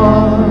you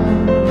are.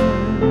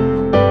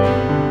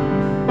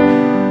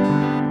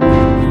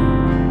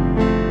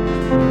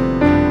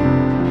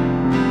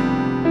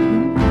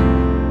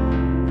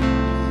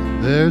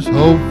 There's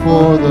hope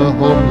for the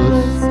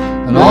hopeless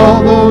and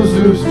all those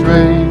who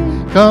stray.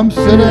 Come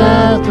sit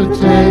at the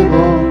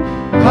table,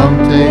 come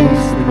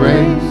taste the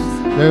grace.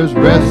 There's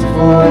rest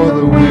for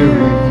the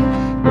weary,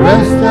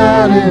 rest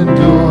that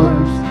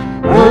endures.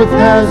 Earth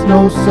has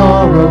no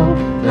sorrow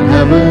that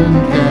heaven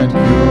can't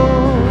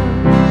cure.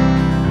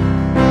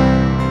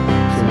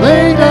 So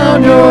lay down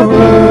your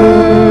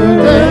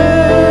burdens,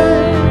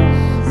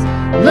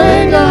 lay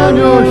down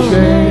your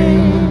shame.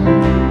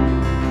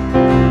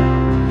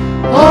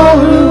 All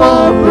who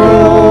are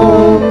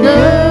broken,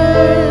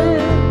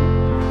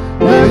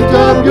 lift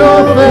up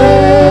your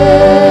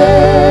face.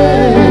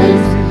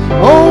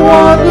 Oh,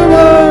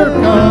 wanderer,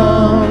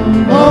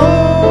 come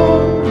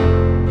home.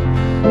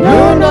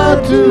 You're not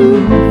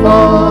too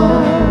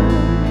far.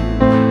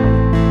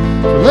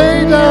 So lay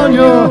down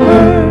your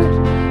hurt,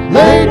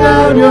 lay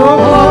down your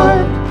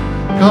heart.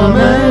 Come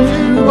as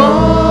you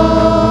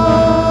are.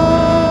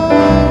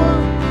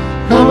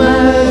 Come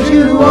as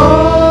you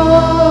are.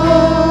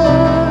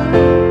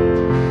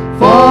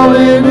 Fall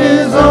in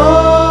his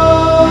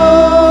arms,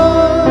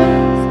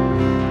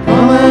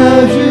 come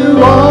as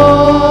you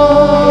are.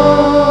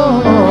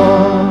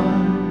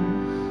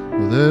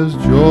 Well, there's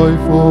joy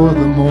for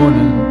the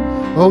morning,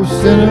 oh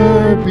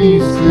sinner, be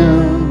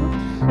still.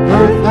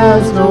 Earth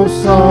has no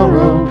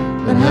sorrow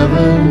that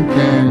heaven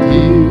can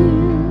heal.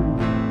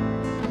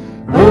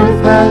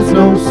 Earth has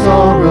no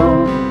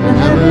sorrow that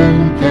heaven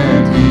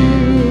can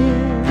heal.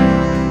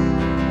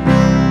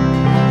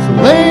 So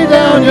lay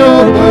down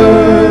your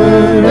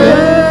burden,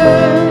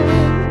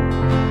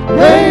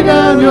 lay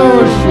down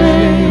your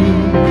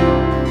shame.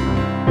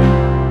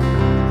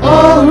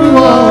 All who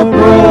are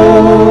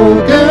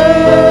broken,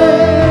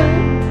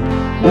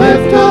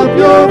 lift up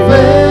your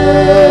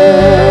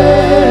face.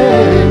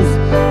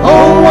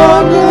 Oh,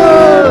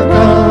 wanderer,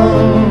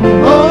 come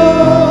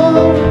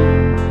home.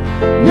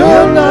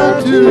 You're not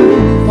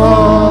too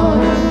far.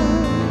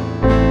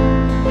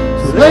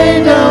 So lay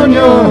down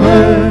your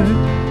hurt,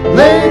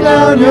 lay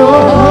down your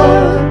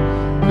heart.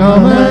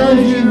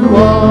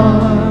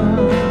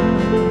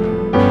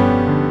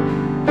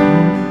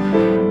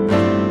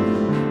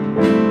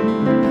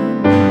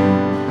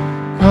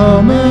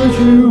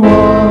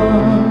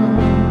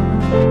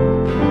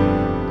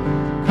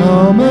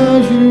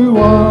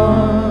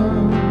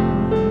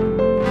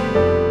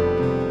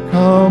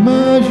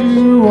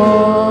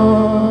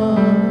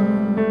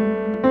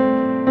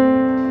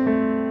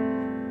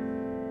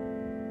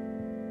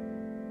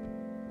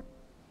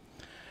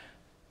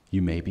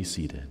 may be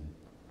seated.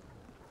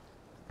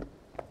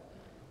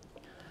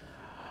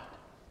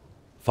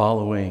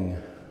 Following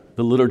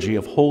the liturgy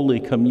of Holy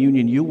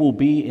Communion, you will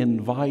be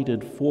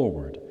invited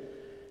forward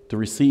to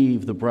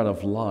receive the bread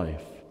of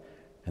life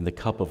and the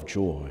cup of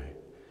joy.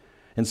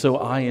 And so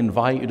I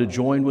invite you to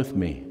join with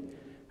me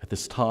at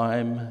this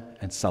time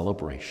and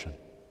celebration.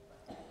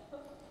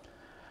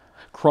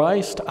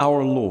 Christ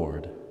our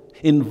Lord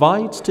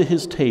invites to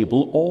his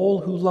table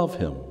all who love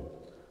him,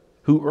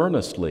 who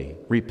earnestly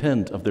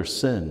repent of their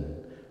sin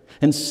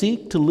and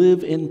seek to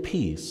live in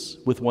peace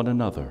with one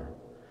another.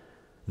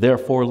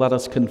 Therefore, let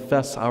us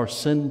confess our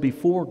sin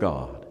before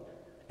God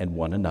and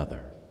one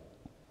another.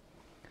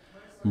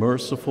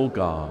 Merciful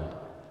God,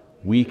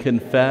 we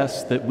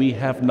confess that we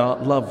have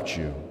not loved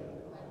you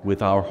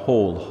with our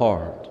whole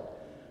heart.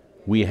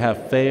 We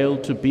have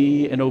failed to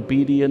be an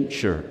obedient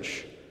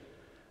church.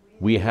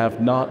 We have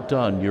not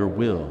done your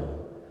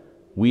will.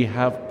 We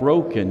have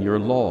broken your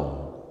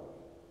law.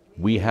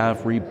 We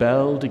have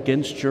rebelled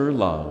against your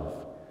love.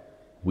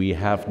 We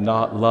have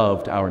not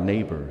loved our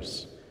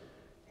neighbors.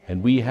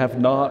 And we have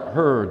not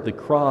heard the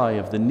cry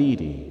of the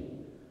needy.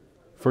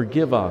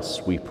 Forgive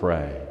us, we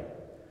pray.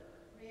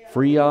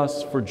 Free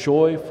us for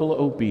joyful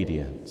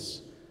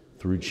obedience.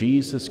 Through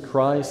Jesus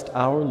Christ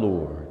our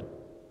Lord.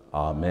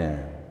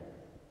 Amen.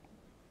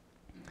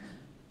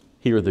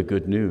 Hear the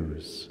good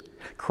news.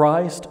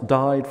 Christ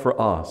died for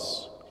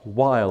us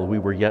while we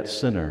were yet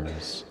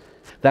sinners.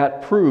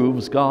 That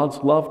proves God's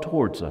love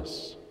towards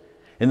us.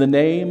 In the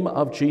name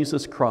of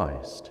Jesus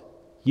Christ,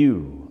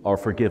 you are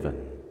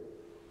forgiven.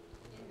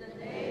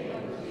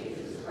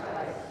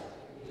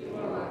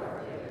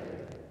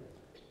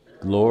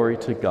 Glory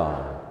to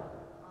God.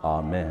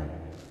 Amen.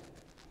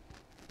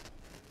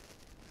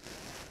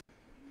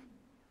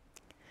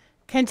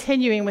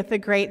 Continuing with the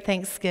great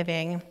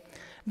thanksgiving.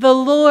 The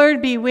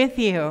Lord be with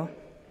you.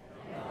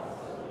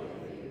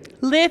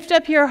 Lift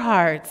up your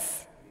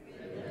hearts.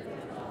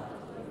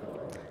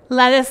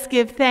 Let us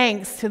give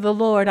thanks to the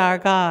Lord our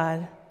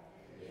God.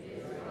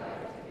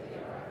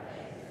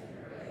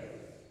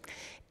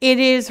 It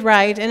is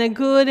right and a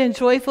good and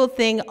joyful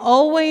thing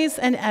always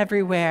and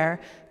everywhere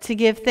to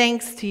give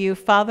thanks to you,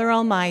 Father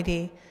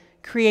Almighty,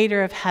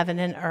 creator of heaven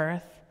and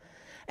earth.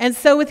 And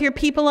so with your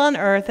people on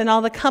earth and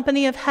all the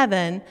company of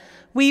heaven,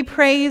 we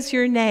praise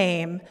your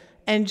name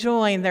and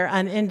join their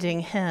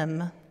unending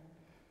hymn.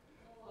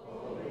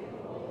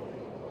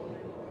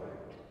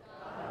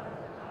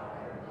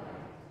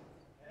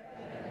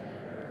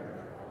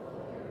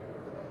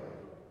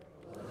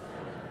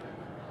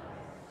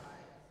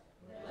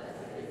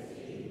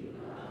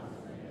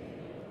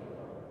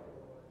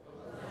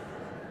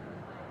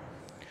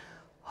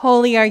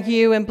 Holy are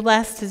you, and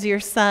blessed is your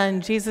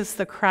Son, Jesus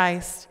the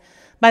Christ.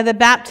 By the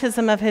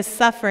baptism of his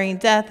suffering,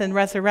 death, and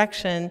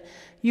resurrection,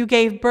 you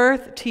gave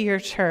birth to your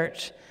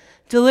church,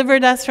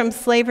 delivered us from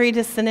slavery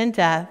to sin and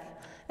death,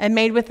 and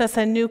made with us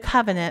a new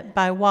covenant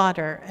by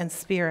water and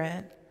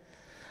Spirit.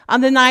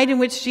 On the night in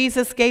which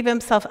Jesus gave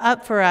himself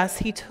up for us,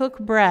 he took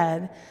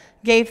bread,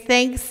 gave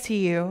thanks to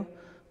you,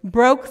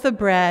 broke the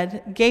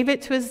bread, gave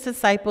it to his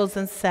disciples,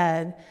 and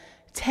said,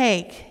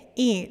 "Take,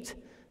 eat.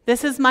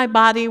 This is my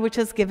body, which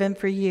is given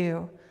for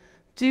you.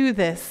 Do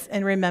this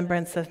in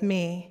remembrance of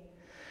me."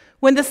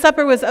 When the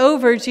supper was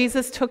over,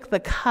 Jesus took the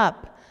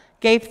cup,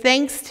 gave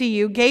thanks to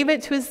you, gave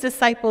it to his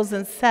disciples,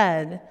 and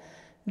said,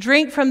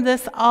 "Drink from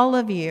this, all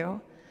of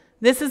you.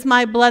 This is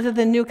my blood of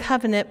the new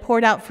covenant,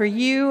 poured out for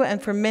you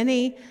and for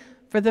many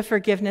for the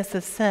forgiveness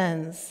of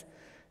sins.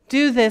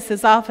 Do this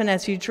as often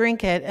as you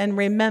drink it in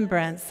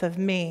remembrance of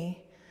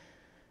me."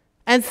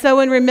 And so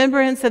in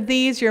remembrance of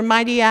these, your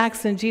mighty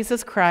acts in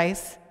Jesus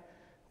Christ,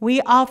 we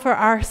offer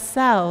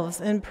ourselves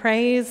in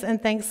praise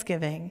and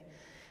thanksgiving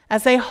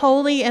as a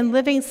holy and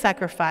living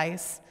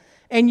sacrifice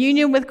in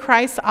union with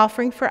Christ's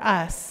offering for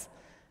us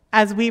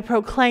as we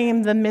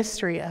proclaim the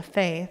mystery of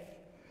faith.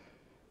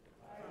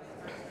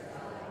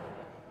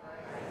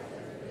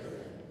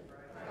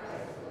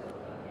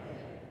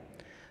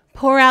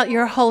 Pour out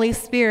your Holy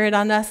Spirit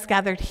on us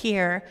gathered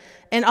here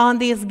and on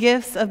these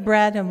gifts of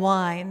bread and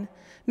wine.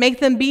 Make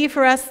them be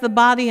for us the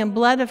body and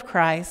blood of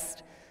Christ,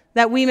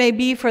 that we may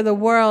be for the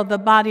world the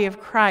body of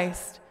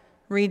Christ,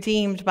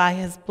 redeemed by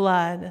his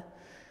blood.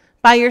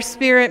 By your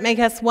Spirit, make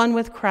us one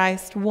with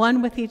Christ,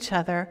 one with each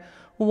other,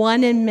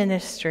 one in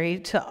ministry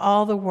to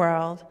all the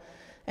world,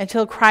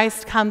 until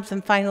Christ comes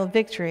in final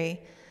victory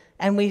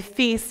and we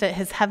feast at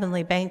his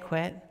heavenly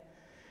banquet.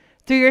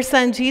 Through your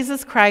Son,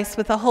 Jesus Christ,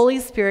 with the Holy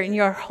Spirit in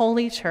your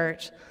holy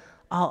church,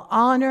 all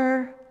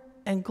honor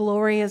and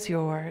glory is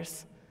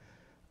yours,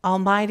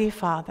 Almighty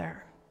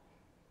Father,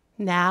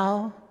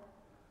 now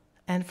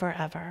and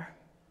forever.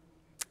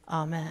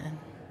 Amen.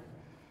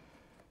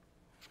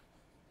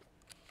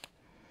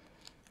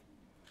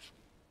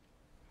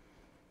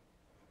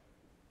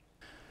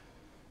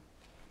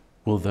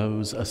 Will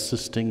those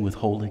assisting with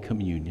Holy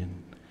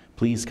Communion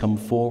please come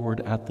forward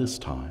at this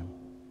time?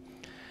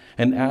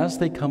 And as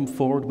they come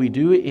forward, we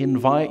do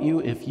invite you,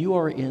 if you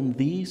are in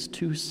these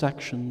two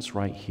sections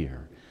right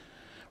here,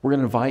 we're going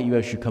to invite you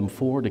as you come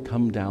forward to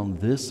come down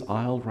this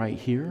aisle right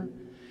here.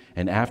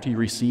 And after you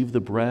receive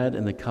the bread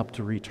and the cup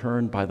to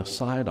return by the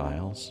side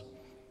aisles,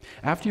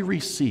 after you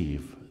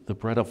receive the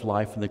bread of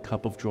life and the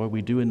cup of joy,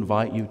 we do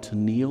invite you to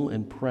kneel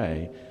and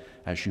pray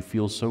as you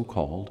feel so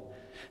called.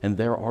 And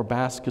there are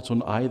baskets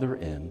on either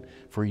end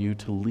for you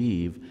to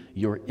leave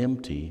your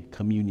empty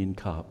communion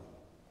cup.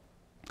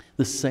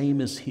 The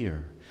same is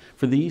here.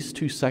 For these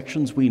two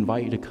sections, we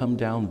invite you to come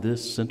down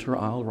this center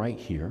aisle right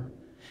here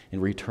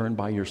and return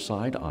by your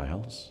side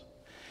aisles.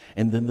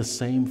 And then the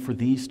same for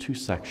these two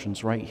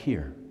sections right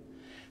here,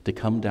 to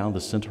come down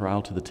the center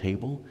aisle to the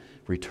table,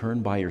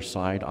 return by your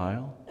side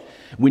aisle.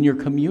 When your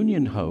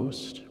communion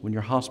host, when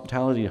your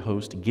hospitality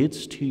host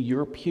gets to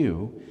your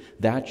pew,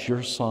 that's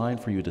your sign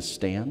for you to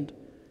stand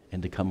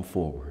and to come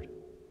forward.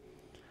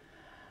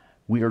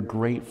 We are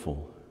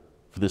grateful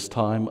for this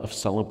time of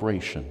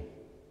celebration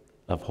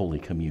of Holy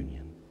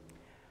Communion.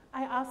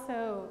 I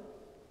also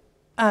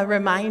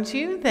remind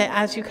you that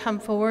as you come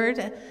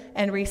forward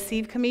and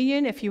receive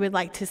communion, if you would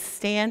like to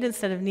stand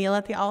instead of kneel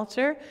at the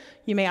altar,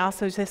 you may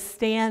also just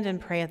stand and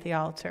pray at the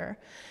altar.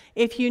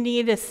 If you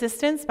need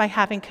assistance by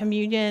having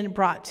communion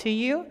brought to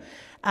you,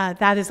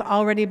 that has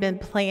already been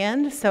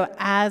planned. So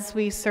as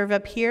we serve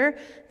up here,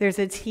 there's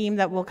a team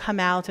that will come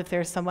out if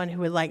there's someone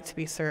who would like to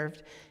be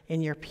served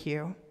in your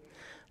pew.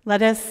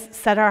 Let us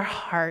set our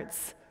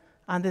hearts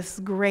on this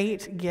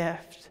great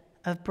gift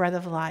of bread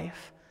of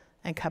life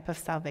and cup of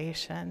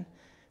salvation.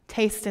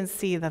 Taste and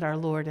see that our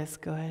Lord is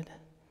good.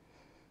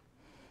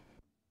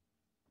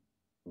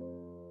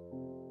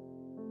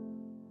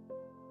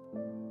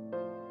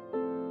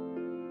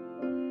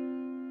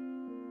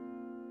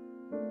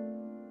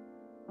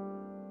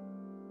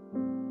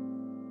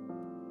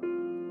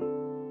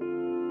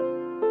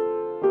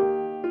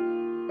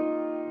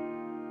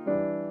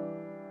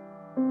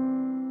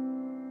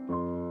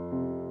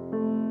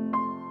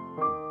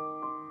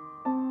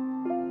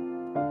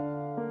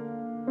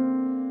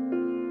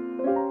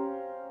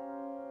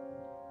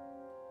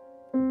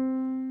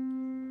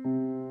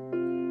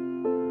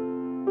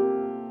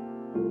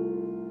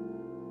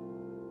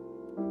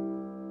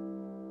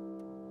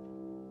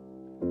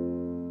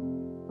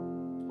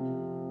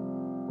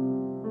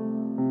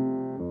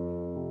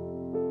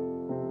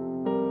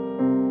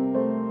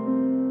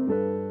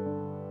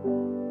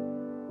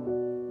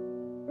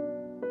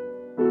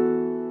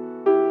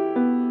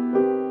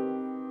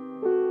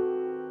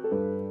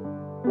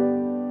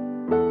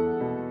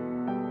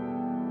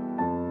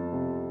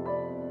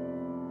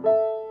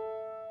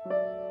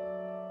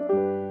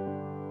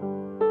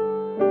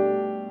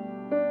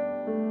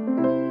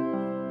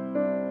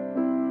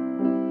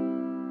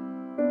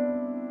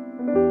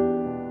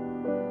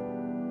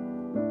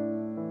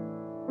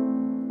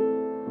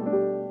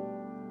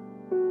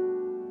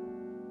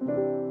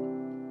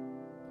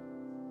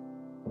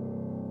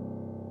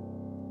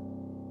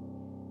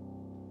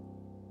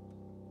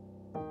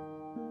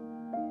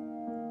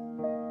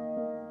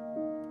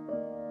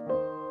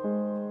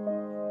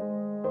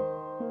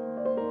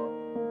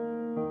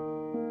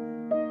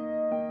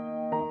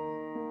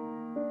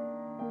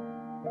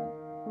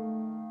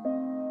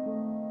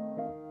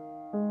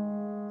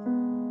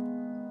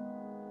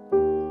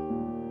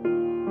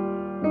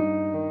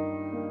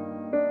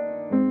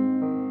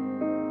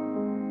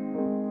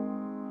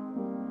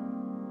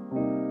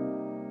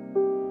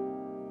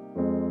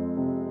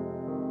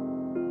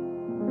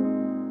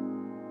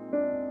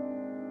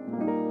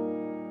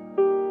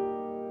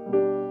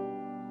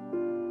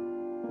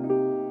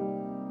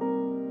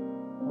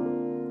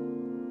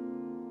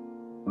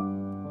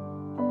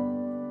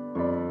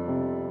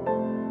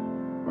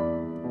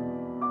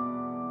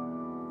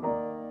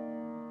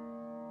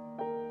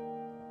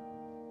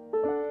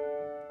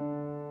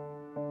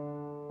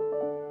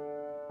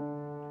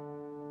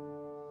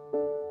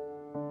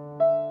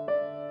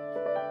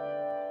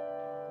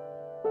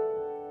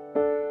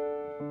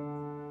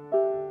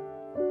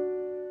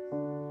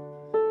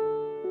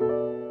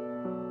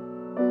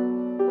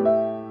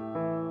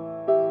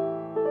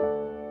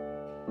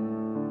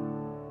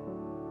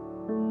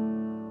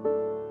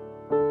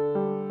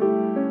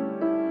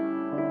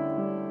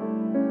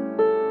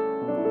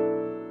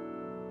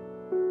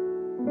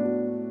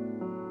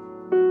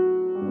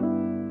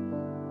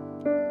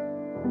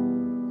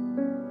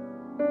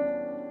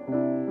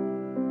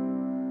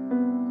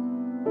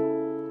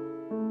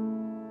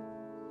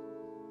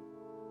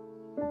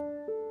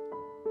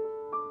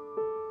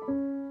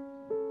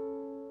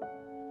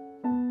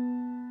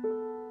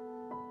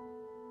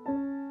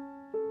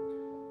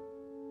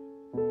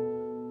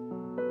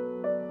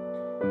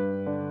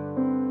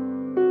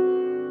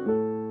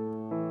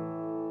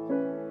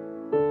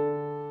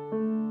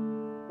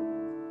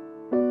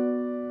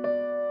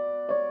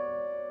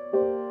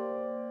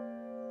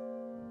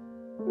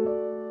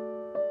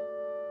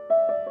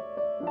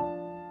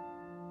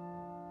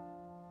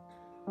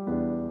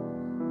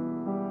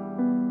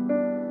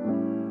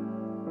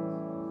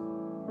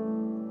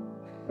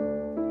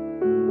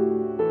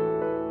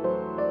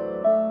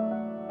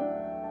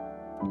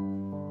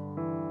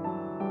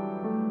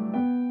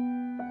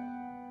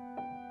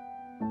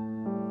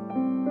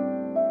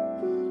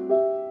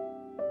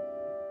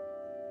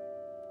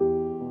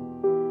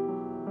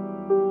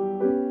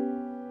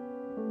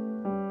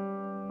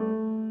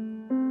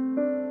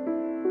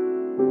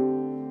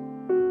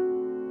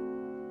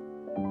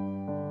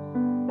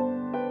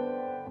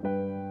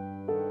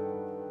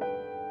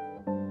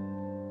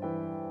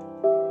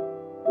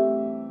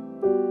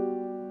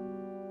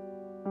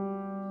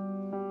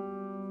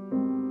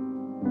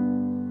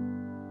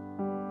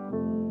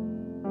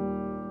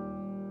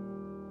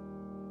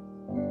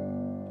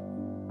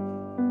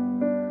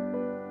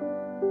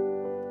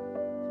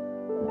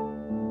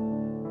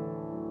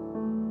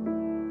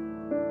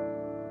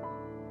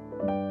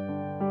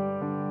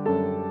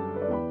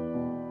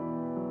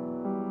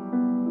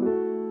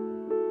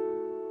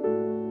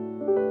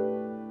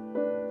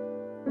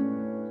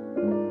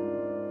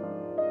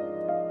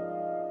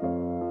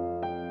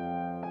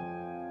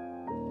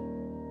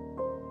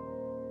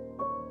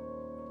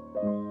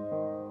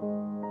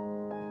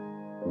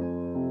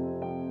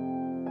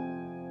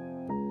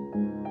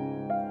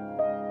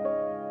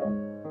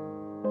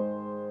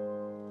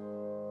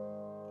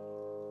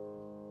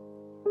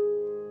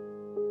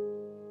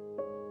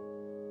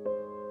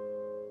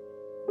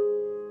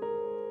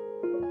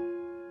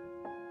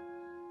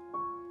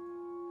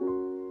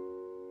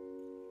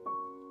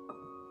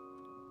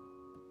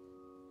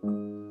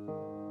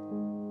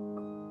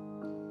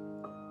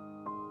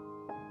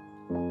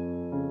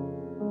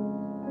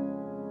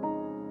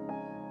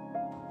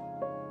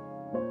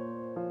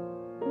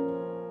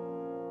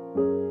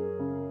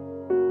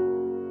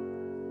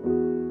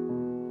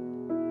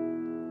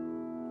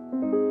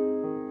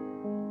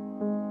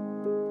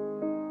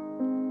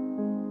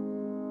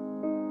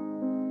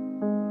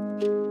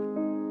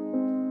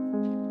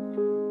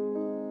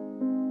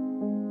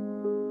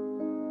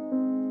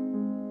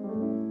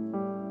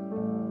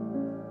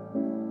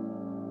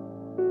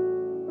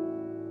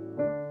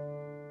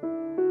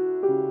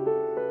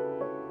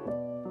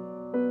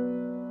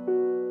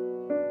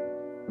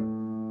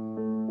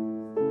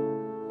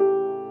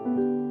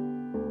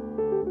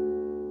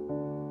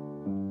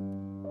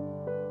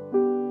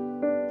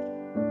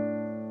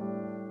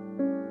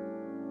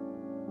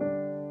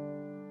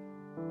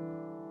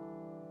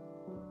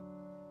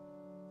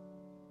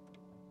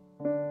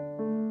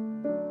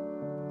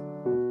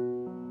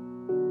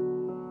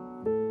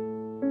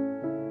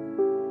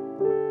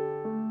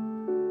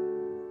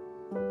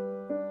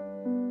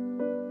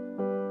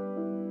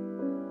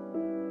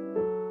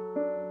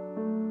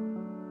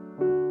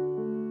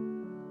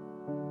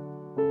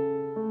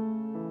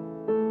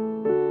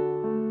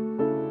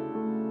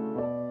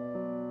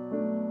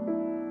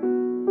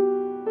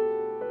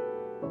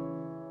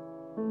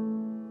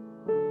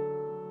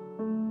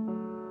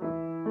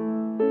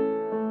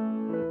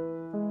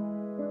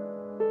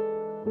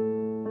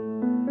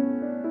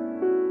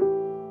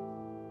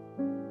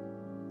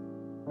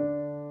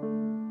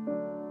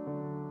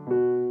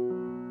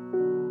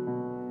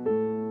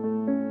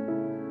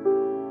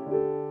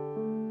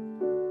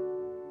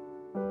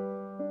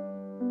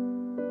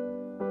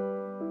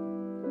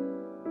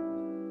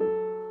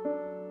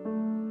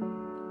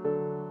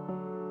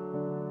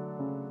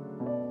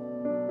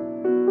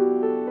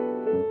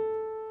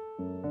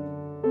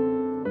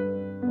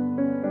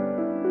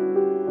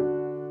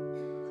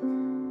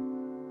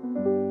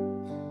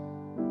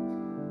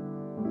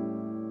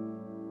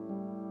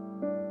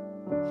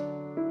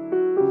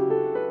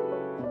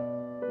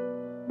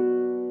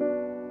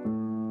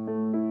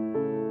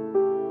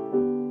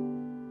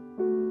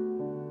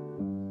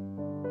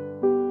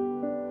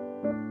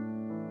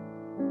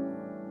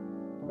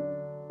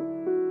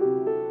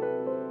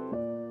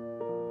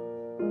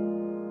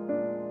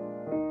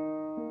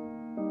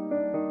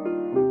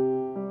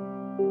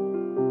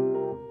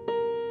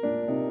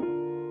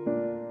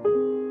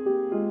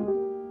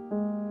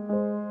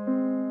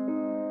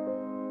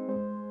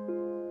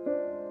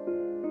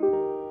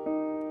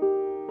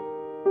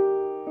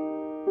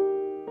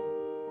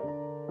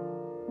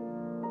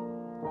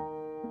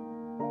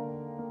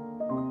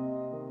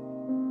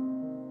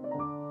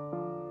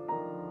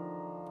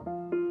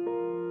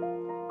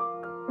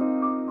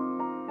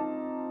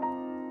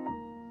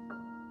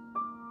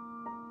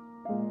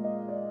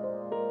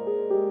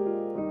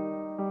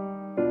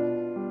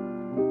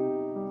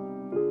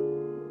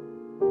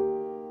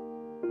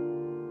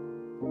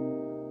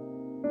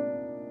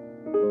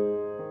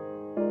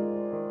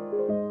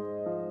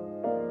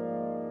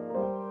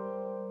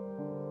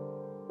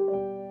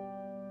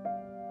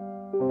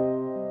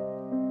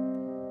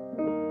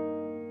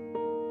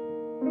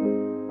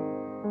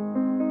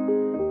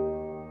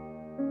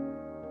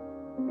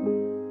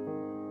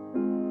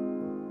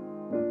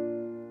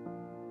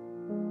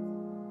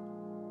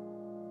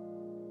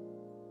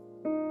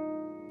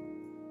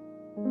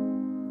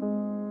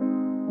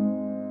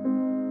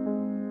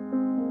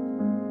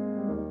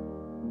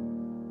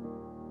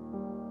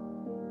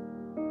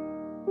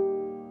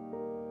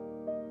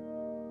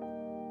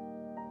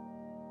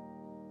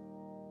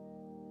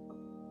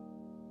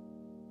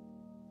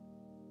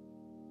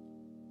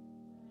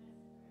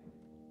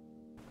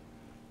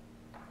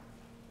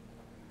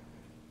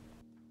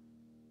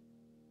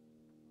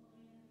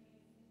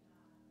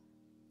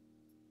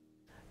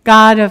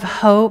 God of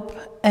hope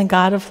and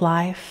God of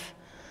life,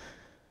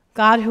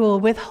 God who will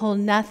withhold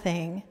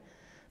nothing,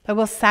 but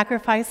will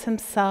sacrifice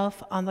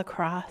himself on the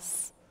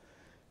cross.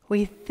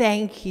 We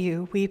thank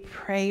you, we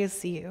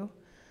praise you,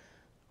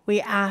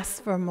 we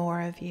ask for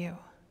more of you.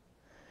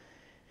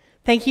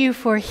 Thank you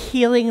for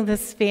healing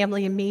this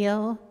family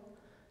meal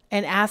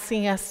and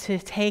asking us to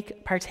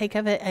partake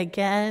of it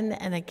again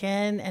and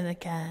again and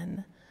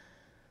again.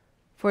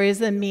 For it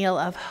is a meal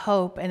of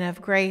hope and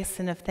of grace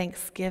and of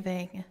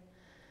thanksgiving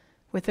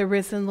with the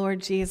risen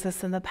Lord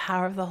Jesus and the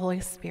power of the Holy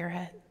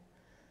Spirit.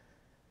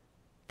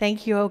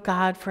 Thank you, O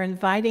God, for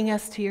inviting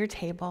us to your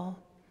table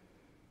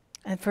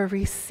and for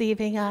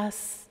receiving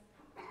us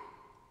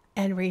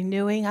and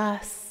renewing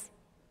us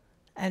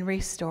and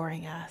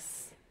restoring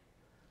us.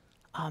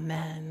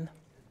 Amen.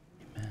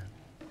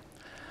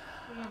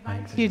 Amen.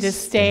 You to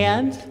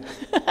stand.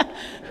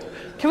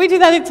 Can we do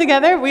that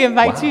together? We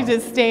invite you to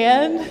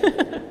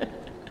stand.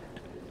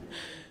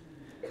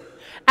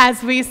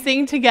 As we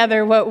sing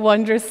together, what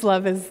wondrous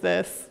love is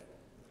this?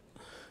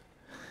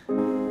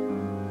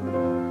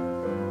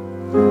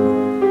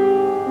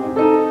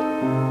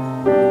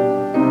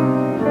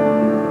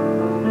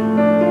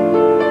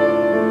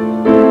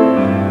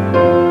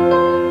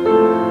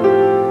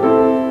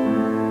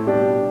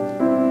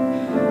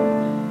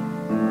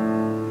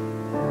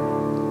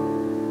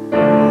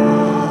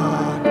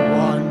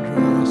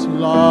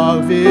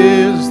 Love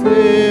is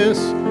this,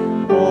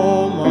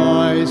 oh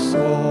my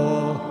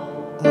soul,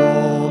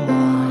 oh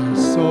my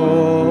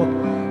soul.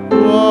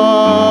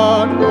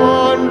 What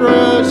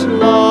wondrous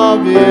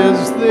love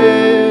is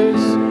this,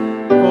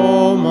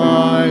 oh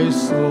my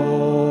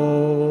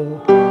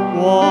soul.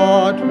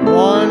 What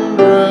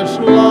wondrous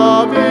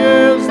love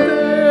is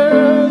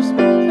this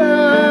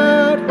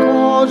that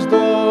caused the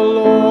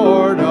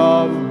Lord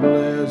of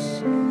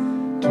bliss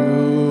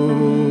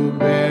to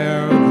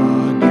bear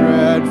the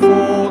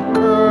dreadful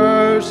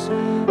curse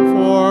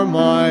for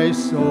my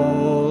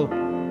soul,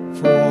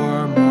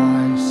 for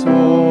my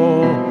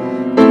soul,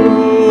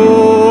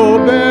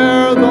 to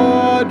bear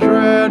the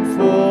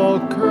dreadful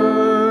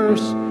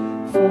curse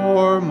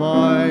for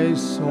my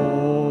soul.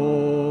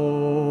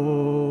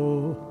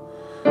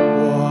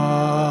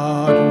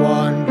 What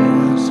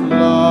wondrous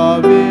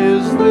love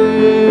is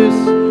this,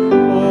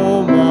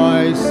 oh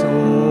my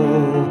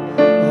soul,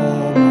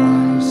 oh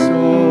my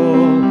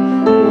soul.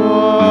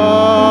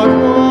 What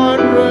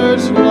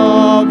wondrous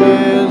love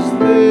is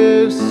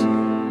this,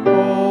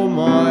 oh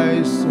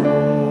my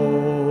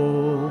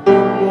soul.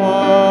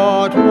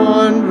 What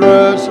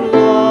wondrous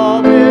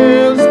love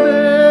is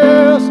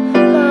this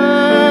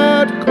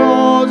that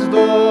caused the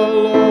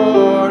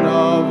Lord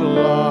of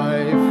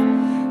life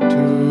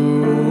to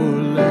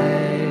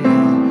lay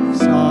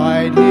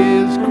aside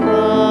his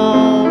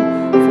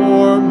crown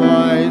for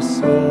my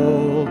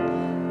soul,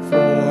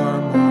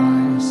 for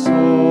my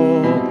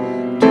soul,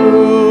 to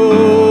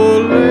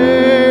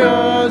lay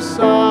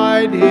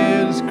aside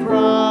his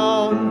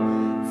crown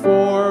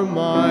for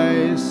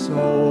my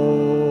soul.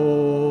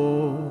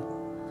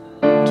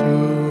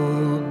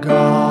 To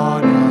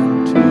God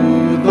and to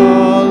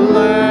the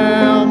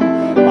Lamb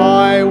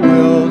I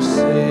will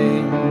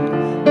sing,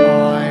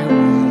 I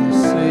will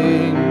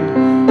sing.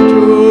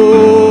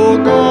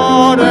 To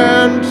God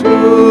and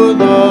to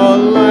the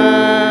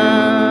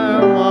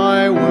Lamb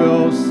I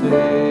will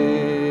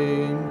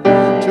sing.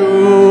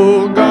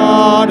 To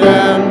God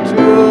and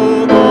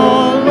to the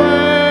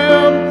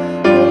Lamb,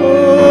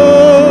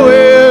 who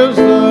is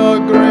the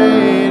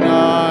great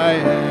I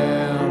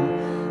am,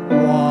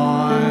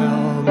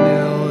 while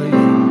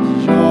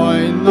millions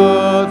join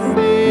the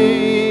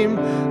theme,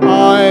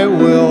 I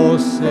will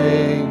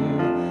sing,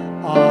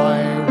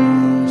 I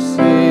will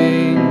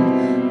sing.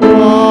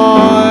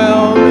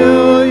 While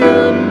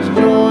millions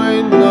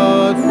join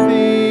the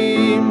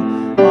theme,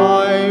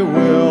 I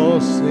will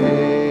sing.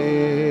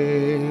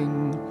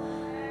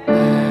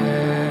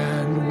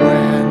 And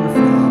when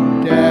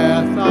from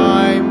death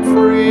I'm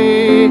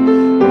free,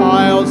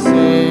 I'll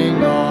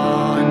sing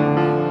on,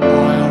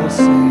 I'll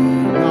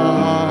sing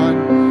on.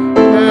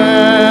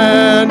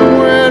 And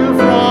when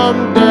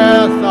from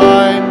death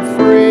I'm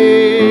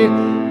free,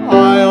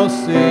 I'll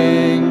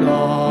sing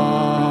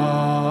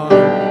on.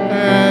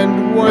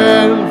 And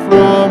when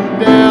from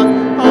death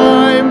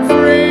I'm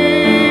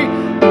free,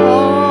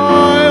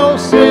 I'll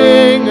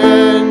sing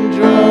and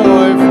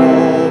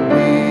joyful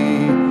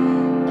be.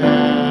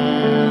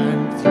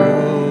 And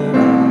through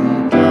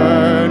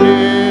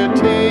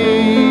eternity,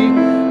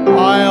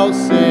 I'll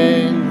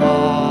sing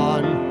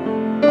on,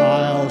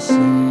 I'll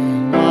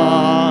sing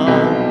on.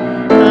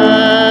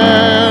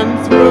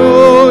 And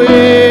through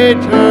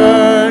eternity,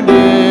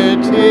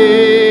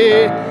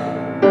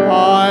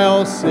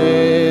 I'll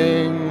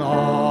sing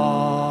on.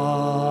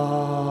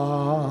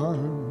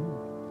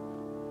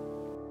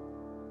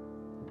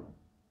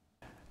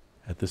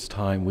 At this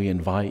time, we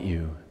invite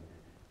you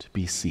to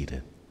be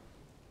seated.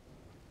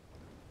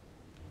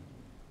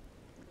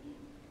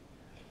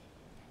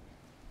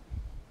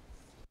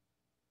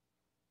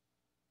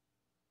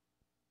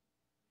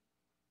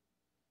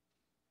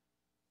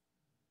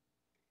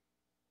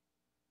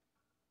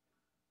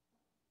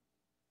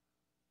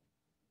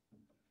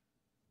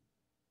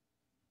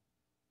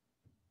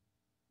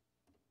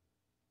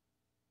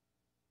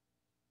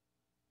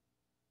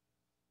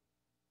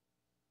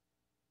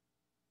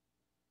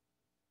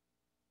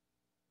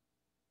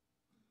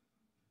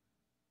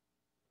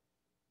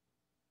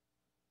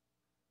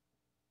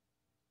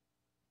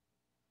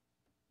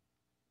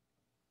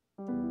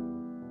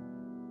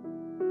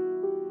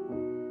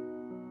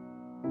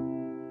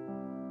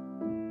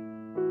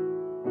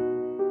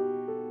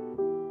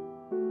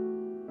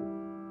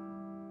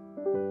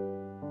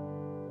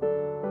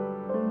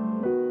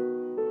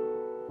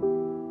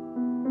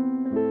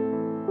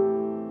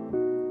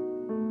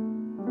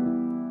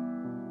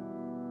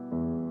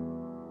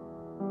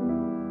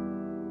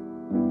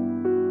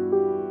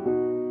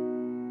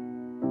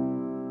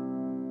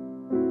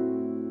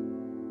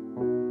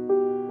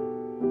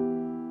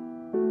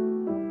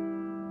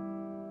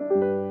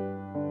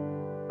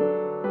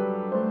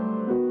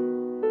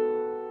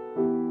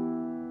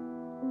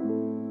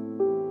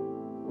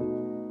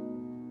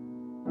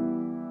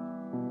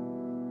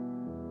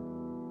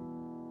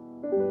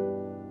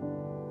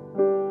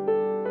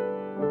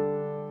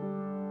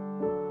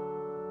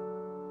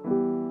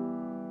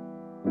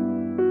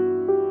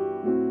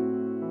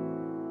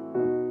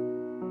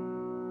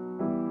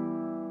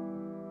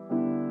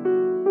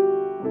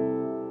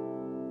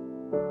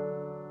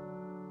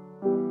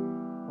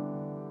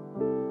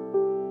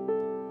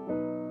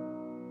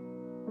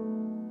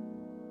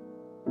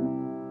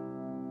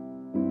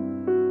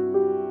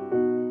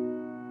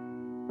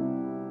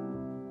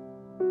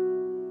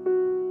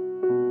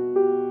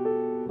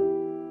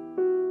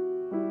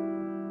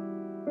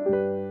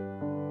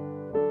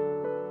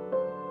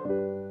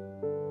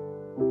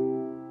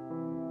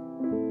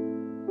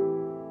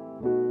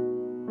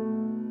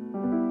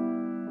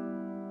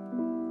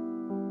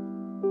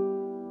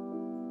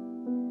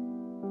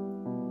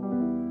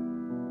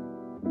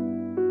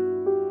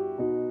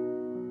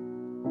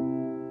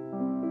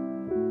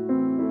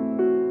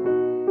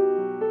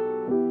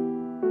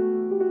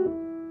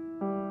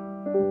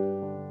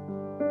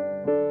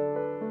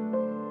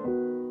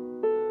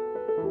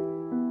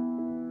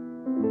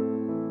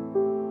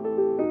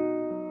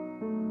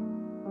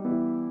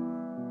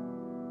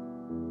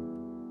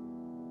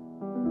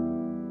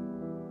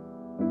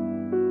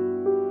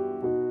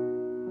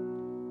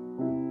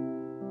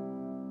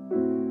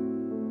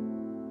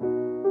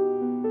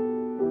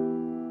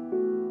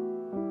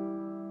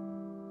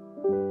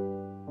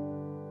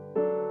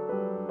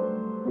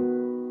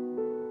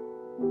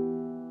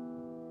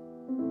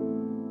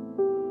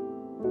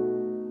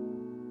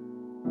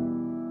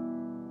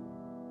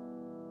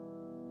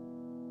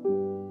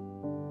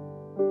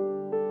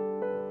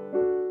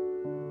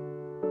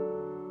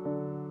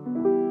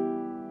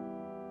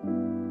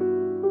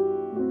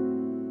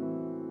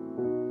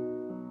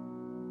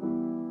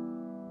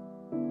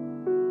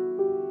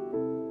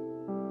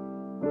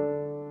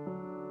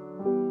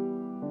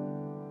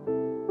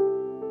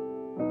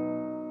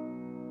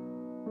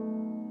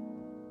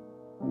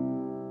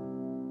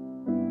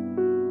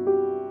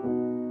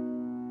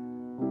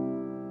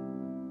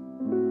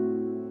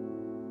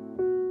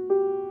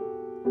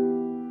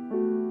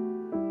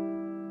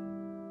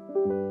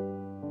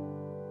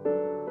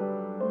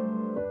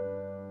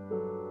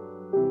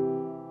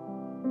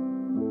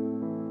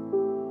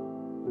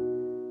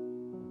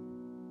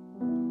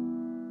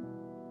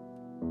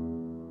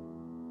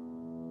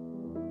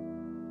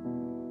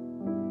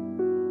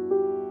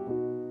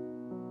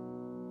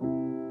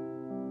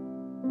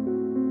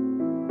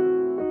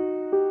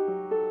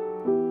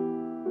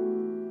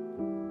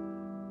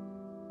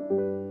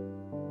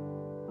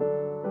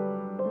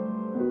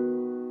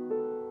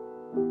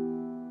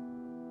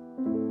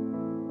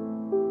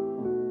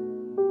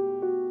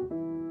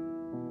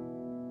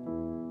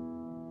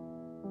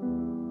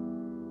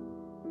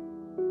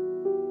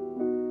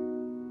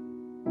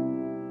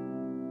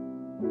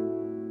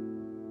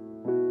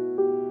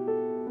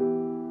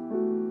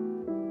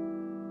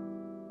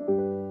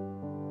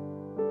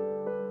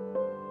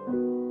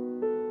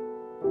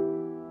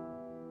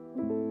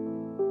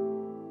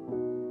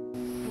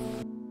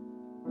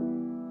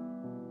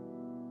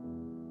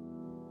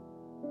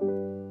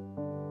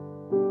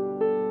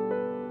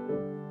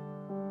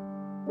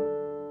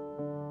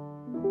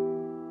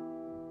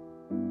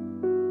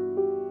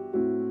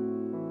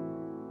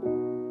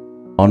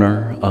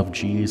 honor of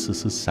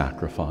Jesus'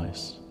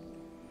 sacrifice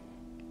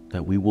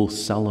that we will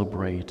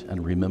celebrate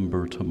and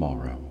remember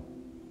tomorrow,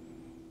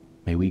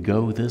 may we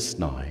go this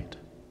night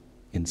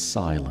in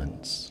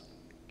silence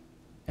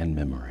and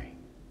memory.